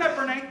 nothing that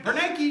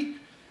Bernanke,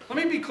 let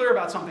me be clear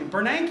about something.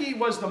 Bernanke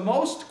was the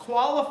most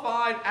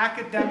qualified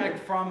academic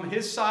from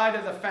his side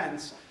of the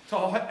fence to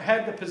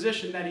head the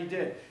position that he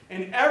did.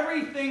 And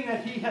everything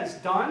that he has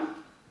done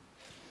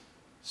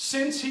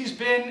since he's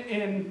been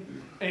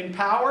in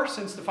power,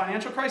 since the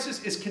financial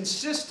crisis, is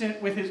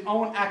consistent with his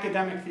own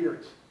academic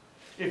theories.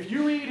 If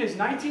you read his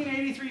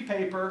 1983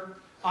 paper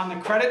on the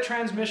credit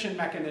transmission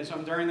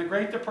mechanism during the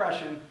Great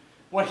Depression,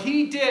 what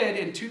he did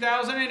in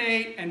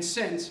 2008 and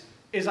since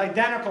is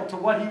identical to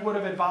what he would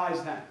have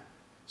advised then.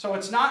 So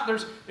it's not,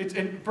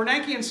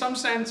 Bernanke in some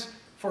sense,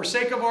 for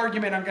sake of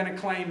argument, I'm going to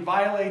claim,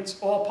 violates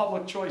all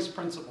public choice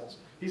principles.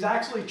 He's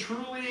actually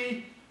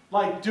truly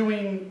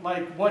doing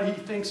what he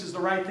thinks is the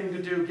right thing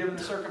to do given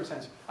the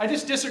circumstances. I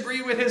just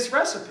disagree with his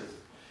recipe.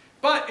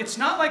 But it's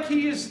not like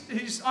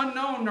he's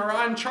unknown or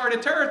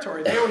uncharted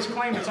territory. They always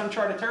claim it's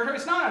uncharted territory.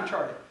 It's not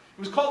uncharted. It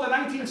was called the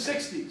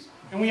 1960s.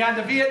 And we had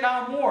the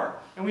Vietnam War.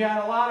 And we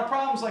had a lot of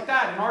problems like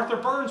that. And Arthur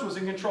Burns was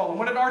in control. And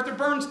what did Arthur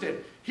Burns do?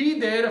 He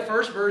did a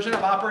first version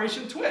of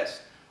Operation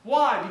Twist.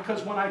 Why?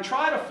 Because when I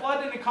try to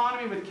flood an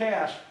economy with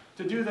cash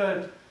to do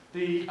the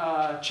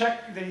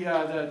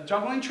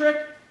juggling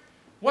trick,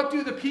 what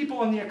do the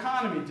people in the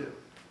economy do?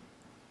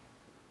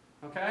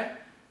 Okay?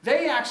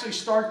 They actually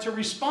start to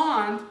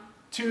respond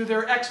to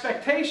their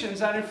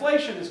expectations that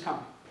inflation is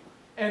coming.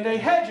 And they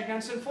hedge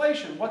against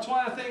inflation. What's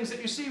one of the things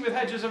that you see with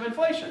hedges of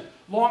inflation?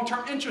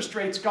 Long-term interest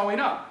rates going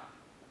up.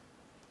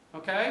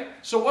 Okay?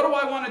 So what do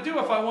I want to do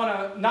if I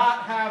want to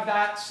not have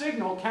that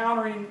signal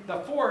countering the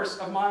force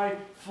of my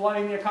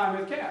flooding the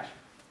economy with cash?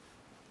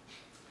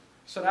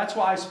 So that's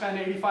why I spend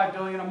 $85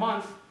 billion a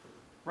month,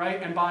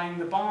 right, and buying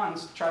the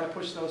bonds to try to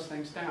push those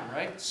things down,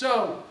 right?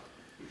 So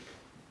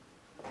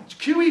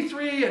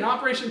QE3 and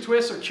Operation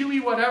Twist or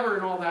QE whatever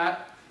and all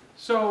that.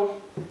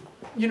 So,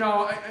 you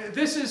know,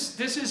 this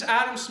is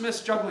Adam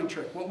Smith's juggling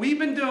trick. What we've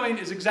been doing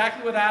is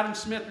exactly what Adam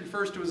Smith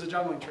refers to as a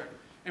juggling trick.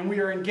 And we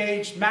are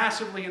engaged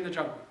massively in the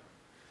juggling.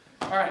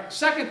 All right,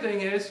 second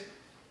thing is,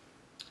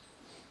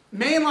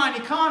 mainline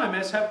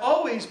economists have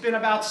always been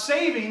about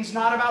savings,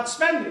 not about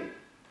spending.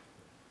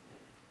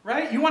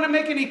 Right? You want to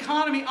make an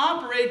economy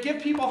operate,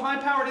 give people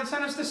high-powered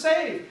incentives to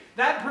save.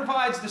 That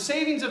provides the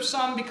savings of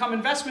some become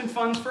investment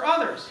funds for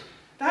others.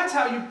 That's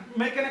how you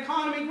make an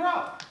economy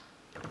grow.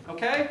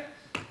 Okay?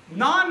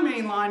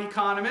 Non-mainline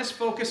economists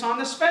focus on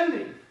the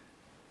spending.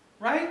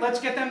 Right? Let's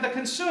get them to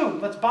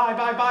consume. Let's buy,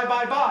 buy, buy,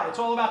 buy, buy. It's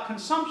all about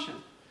consumption.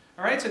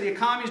 All right? So the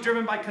economy is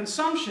driven by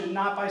consumption,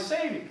 not by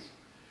savings.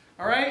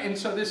 All right? And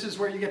so this is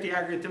where you get the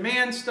aggregate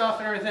demand stuff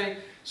and everything.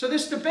 So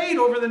this debate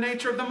over the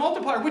nature of the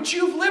multiplier, which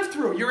you've lived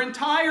through, your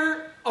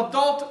entire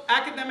adult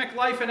academic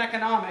life in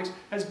economics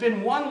has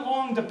been one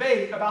long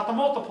debate about the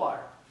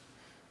multiplier.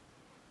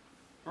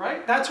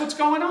 Right? That's what's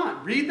going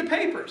on. Read the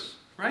papers.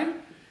 Right?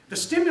 The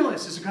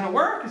stimulus, is it going to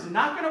work? Is it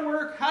not going to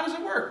work? How does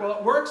it work? Well,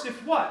 it works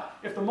if what?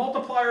 If the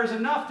multiplier is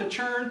enough to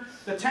churn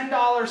the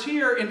 $10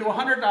 here into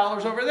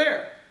 $100 over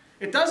there.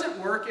 It doesn't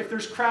work if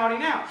there's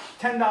crowding out.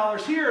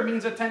 $10 here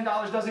means that $10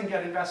 doesn't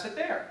get invested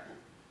there.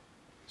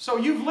 So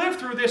you've lived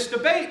through this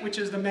debate, which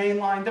is the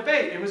mainline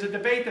debate. It was a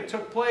debate that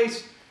took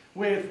place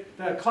with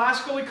the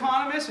classical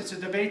economists. It's a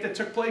debate that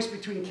took place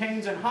between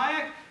Keynes and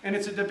Hayek. And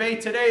it's a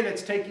debate today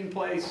that's taking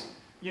place,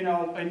 you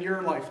know, in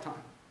your lifetime.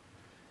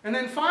 And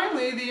then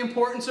finally, the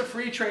importance of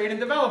free trade and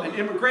development,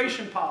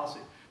 immigration policy.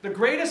 The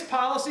greatest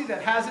policy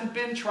that hasn't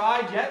been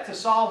tried yet to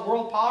solve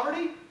world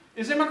poverty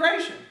is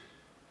immigration.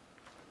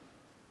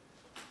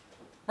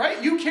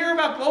 Right? You care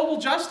about global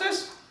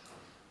justice?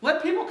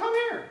 Let people come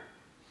here.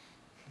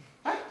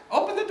 Right?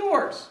 Open the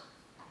doors.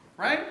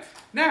 Right?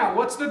 Now,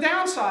 what's the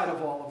downside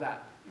of all of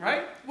that?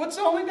 Right? What's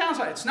the only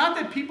downside? It's not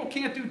that people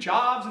can't do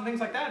jobs and things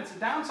like that. It's a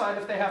downside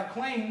if they have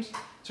claims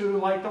to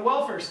like the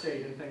welfare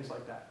state and things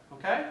like that.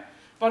 Okay?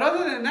 But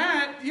other than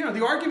that, you know,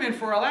 the argument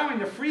for allowing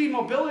the free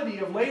mobility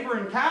of labor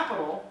and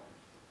capital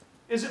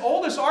is the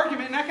oldest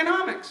argument in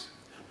economics.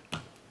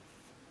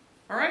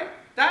 All right?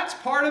 That's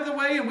part of the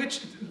way in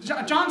which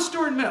John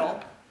Stuart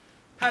Mill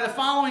had the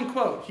following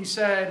quote. He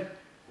said,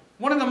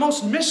 one of the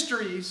most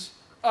mysteries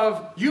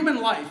of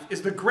human life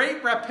is the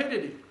great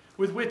rapidity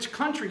with which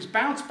countries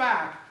bounce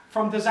back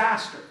from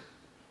disaster,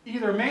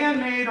 either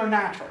man-made or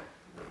natural.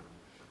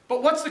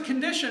 But what's the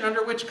condition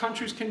under which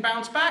countries can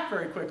bounce back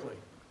very quickly?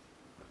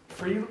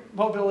 Free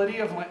mobility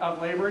of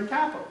labor and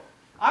capital.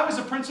 I was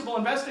a principal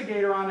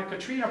investigator on the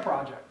Katrina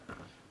project.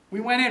 We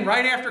went in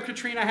right after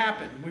Katrina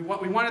happened.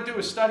 What we wanted to do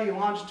is study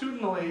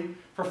longitudinally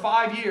for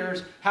 5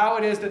 years how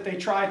it is that they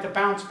tried to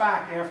bounce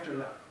back after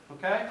that.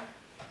 Okay?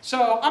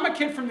 So I'm a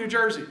kid from New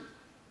Jersey.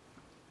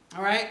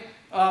 All right?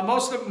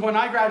 When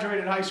I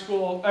graduated high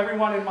school,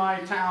 everyone in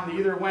my town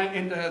either went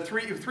into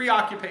three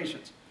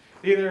occupations.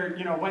 They either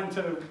went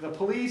to the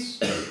police,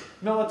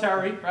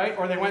 military, right?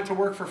 Or they went to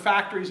work for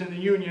factories in the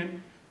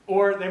union,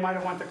 or they might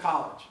have went to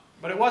college.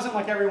 But it wasn't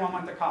like everyone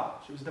went to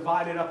college. It was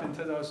divided up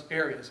into those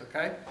areas,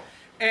 okay?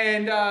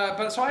 And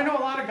so I know a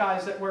lot of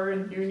guys that were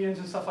in unions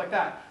and stuff like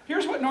that.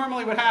 Here's what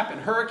normally would happen.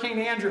 Hurricane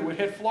Andrew would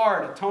hit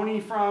Florida.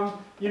 Tony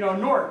from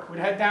Newark would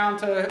head down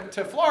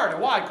to Florida.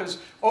 Why? Because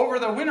over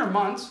the winter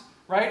months,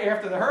 right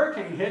after the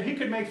hurricane hit, he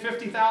could make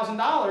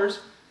 $50,000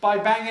 by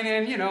banging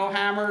in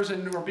hammers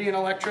or being an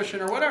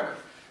electrician or whatever.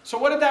 So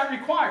what did that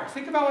require?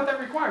 Think about what that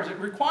requires. It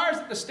requires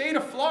that the state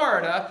of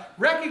Florida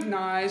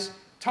recognize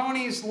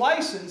Tony's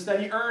license that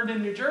he earned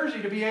in New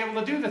Jersey to be able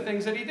to do the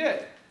things that he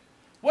did.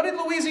 What did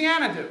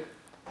Louisiana do?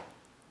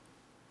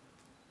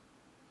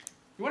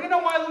 You want to know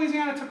why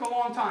Louisiana took a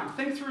long time?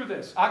 Think through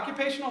this.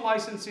 Occupational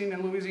licensing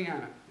in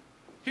Louisiana.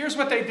 Here's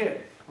what they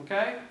did,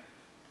 okay?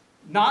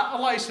 Not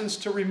a license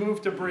to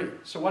remove debris.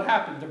 So what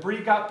happened?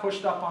 Debris got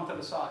pushed up onto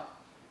the side.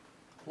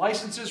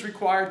 Licenses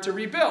required to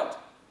rebuild.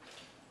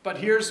 But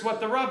here's what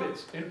the rub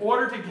is. In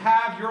order to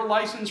have your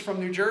license from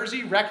New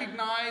Jersey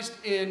recognized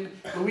in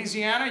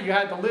Louisiana, you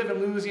had to live in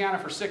Louisiana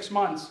for 6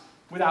 months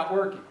without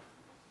working.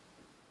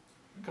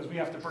 Because we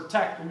have to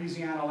protect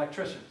Louisiana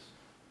electricians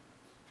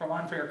from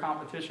unfair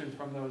competition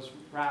from those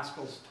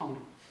rascals, Tony.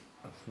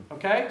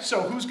 Okay?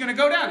 So who's going to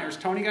go down there? Is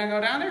Tony going to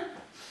go down there?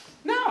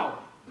 No.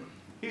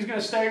 He's going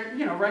to stay,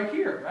 right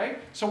here, right?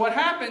 So what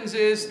happens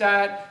is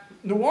that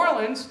New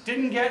Orleans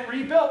didn't get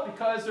rebuilt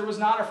because there was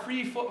not a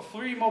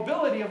free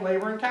mobility of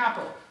labor and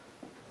capital.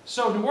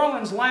 So New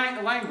Orleans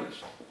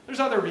languished. There's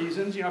other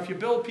reasons. If you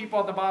build people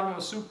at the bottom of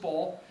a soup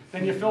bowl,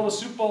 then you fill the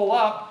soup bowl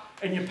up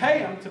and you pay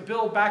them to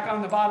build back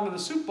on the bottom of the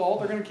soup bowl,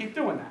 they're going to keep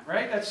doing that,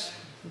 right? That's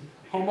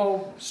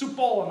homo soup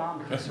bowl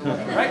anonymous, or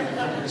whatever,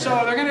 right? So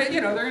they're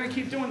going to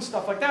keep doing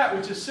stuff like that,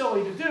 which is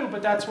silly to do,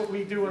 but that's what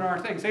we do in our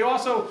things. They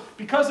also,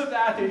 because of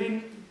that, they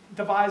didn't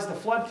devise the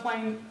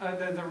floodplain,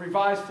 the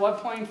revised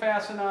floodplain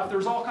fast enough. There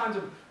was all kinds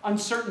of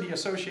uncertainty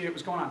associated with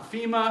what's going on.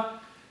 FEMA,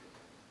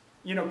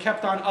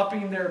 kept on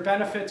upping their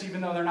benefits even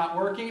though they're not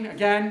working.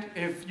 Again,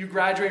 if you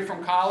graduate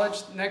from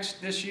college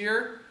this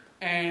year,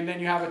 and then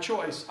you have a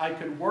choice. I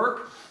could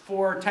work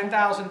for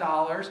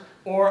 $10,000,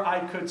 or I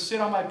could sit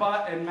on my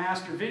butt and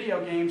master video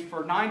games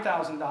for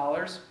 $9,000.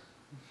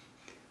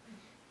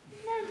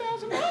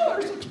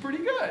 $9,000 looks pretty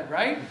good,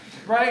 right?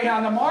 Right,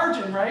 on the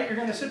margin, right? You're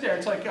going to sit there.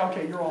 It's like,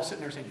 okay, you're all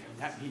sitting there saying,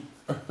 not me.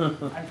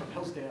 I'm from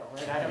Hillsdale,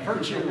 right? I have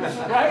virtue,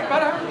 right?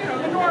 But,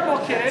 the normal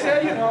kid,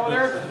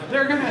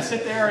 they're going to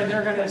sit there and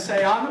they're going to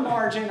say, on the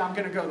margin, I'm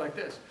going to go like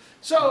this.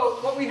 So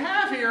what we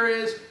have here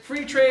is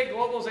free trade,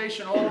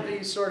 globalization, all of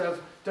these sort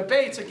of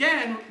debates,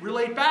 again,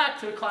 relate back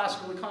to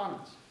classical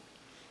economists.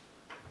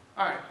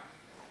 All right.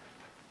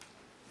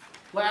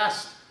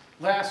 Last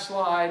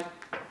slide.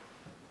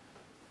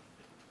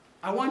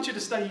 I want you to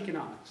study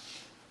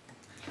economics.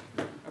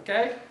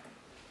 Okay?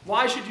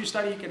 Why should you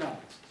study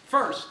economics?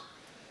 First,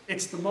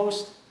 it's the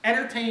most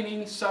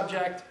entertaining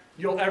subject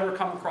you'll ever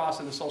come across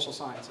in the social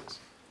sciences.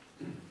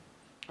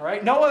 All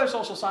right? No other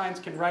social science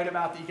can write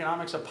about the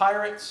economics of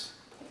pirates.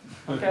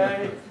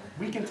 Okay?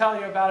 We can tell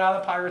you about how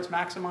the pirates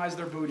maximize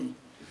their booty.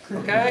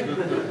 Okay?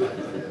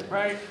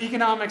 Right?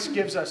 Economics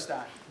gives us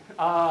that.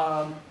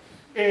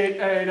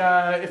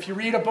 If you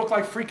read a book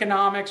like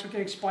Freakonomics, we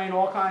can explain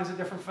all kinds of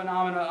different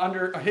phenomena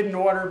under a hidden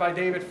order by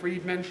David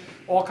Friedman,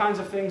 all kinds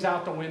of things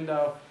out the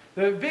window.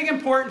 The big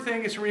important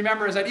thing is to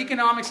remember is that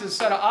economics is a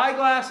set of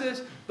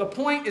eyeglasses. The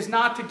point is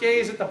not to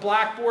gaze at the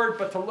blackboard,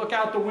 but to look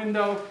out the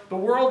window. The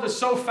world is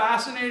so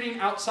fascinating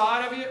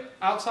outside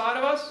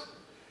of us.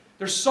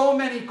 There's so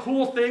many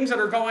cool things that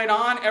are going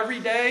on every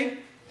day.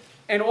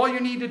 And all you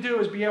need to do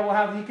is be able to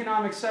have the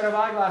economic set of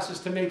eyeglasses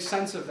to make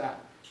sense of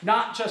that.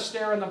 Not just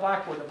stare on the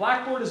blackboard. The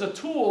blackboard is a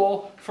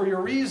tool for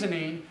your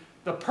reasoning,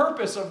 the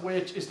purpose of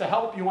which is to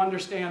help you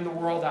understand the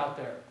world out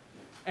there.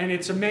 And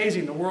it's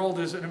amazing. The world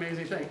is an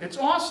amazing thing. It's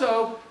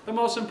also the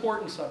most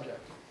important subject.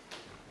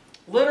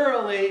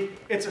 Literally,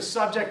 it's a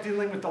subject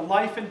dealing with the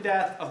life and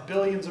death of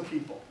billions of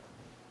people.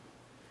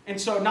 And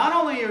so not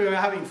only are you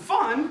having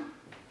fun,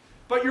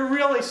 but you're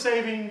really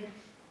saving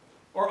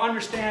or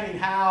understanding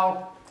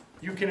how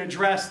you can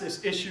address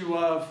this issue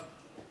of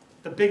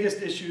the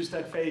biggest issues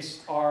that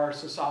face our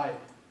society.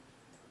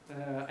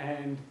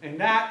 And in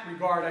that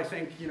regard, I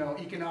think,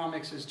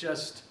 economics is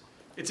just,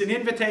 it's an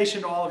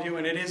invitation to all of you,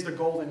 and it is the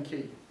golden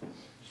key.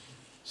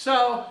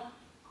 So,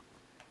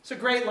 it's a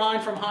great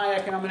line from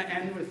Hayek, and I'm going to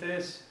end with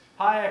this.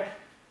 Hayek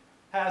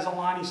has a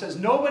line. He says,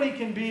 nobody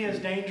can be as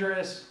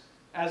dangerous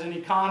as an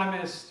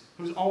economist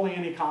who's only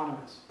an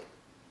economist.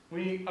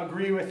 We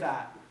agree with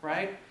that,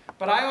 right?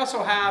 But I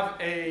also have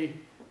a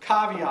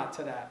caveat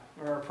to that,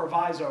 or a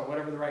proviso,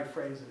 whatever the right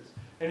phrase is.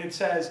 And it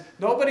says,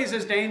 nobody's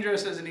as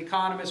dangerous as an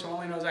economist who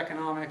only knows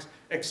economics,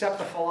 except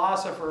the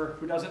philosopher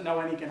who doesn't know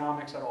any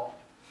economics at all.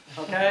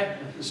 Okay?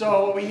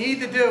 So what we need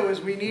to do is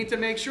we need to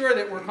make sure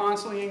that we're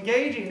constantly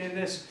engaging in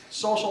this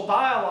social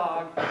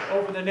dialogue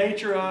over the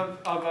nature of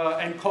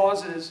and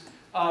causes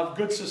of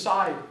good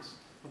societies.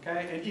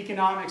 Okay? And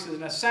economics is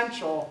an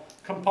essential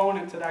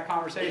component to that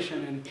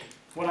conversation. And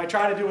what I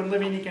try to do in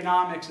Living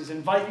Economics is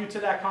invite you to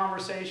that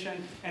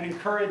conversation and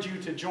encourage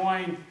you to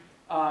join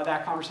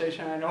that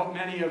conversation. I know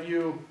many of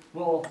you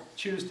will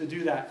choose to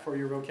do that for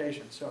your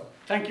vocation. So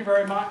thank you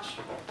very much.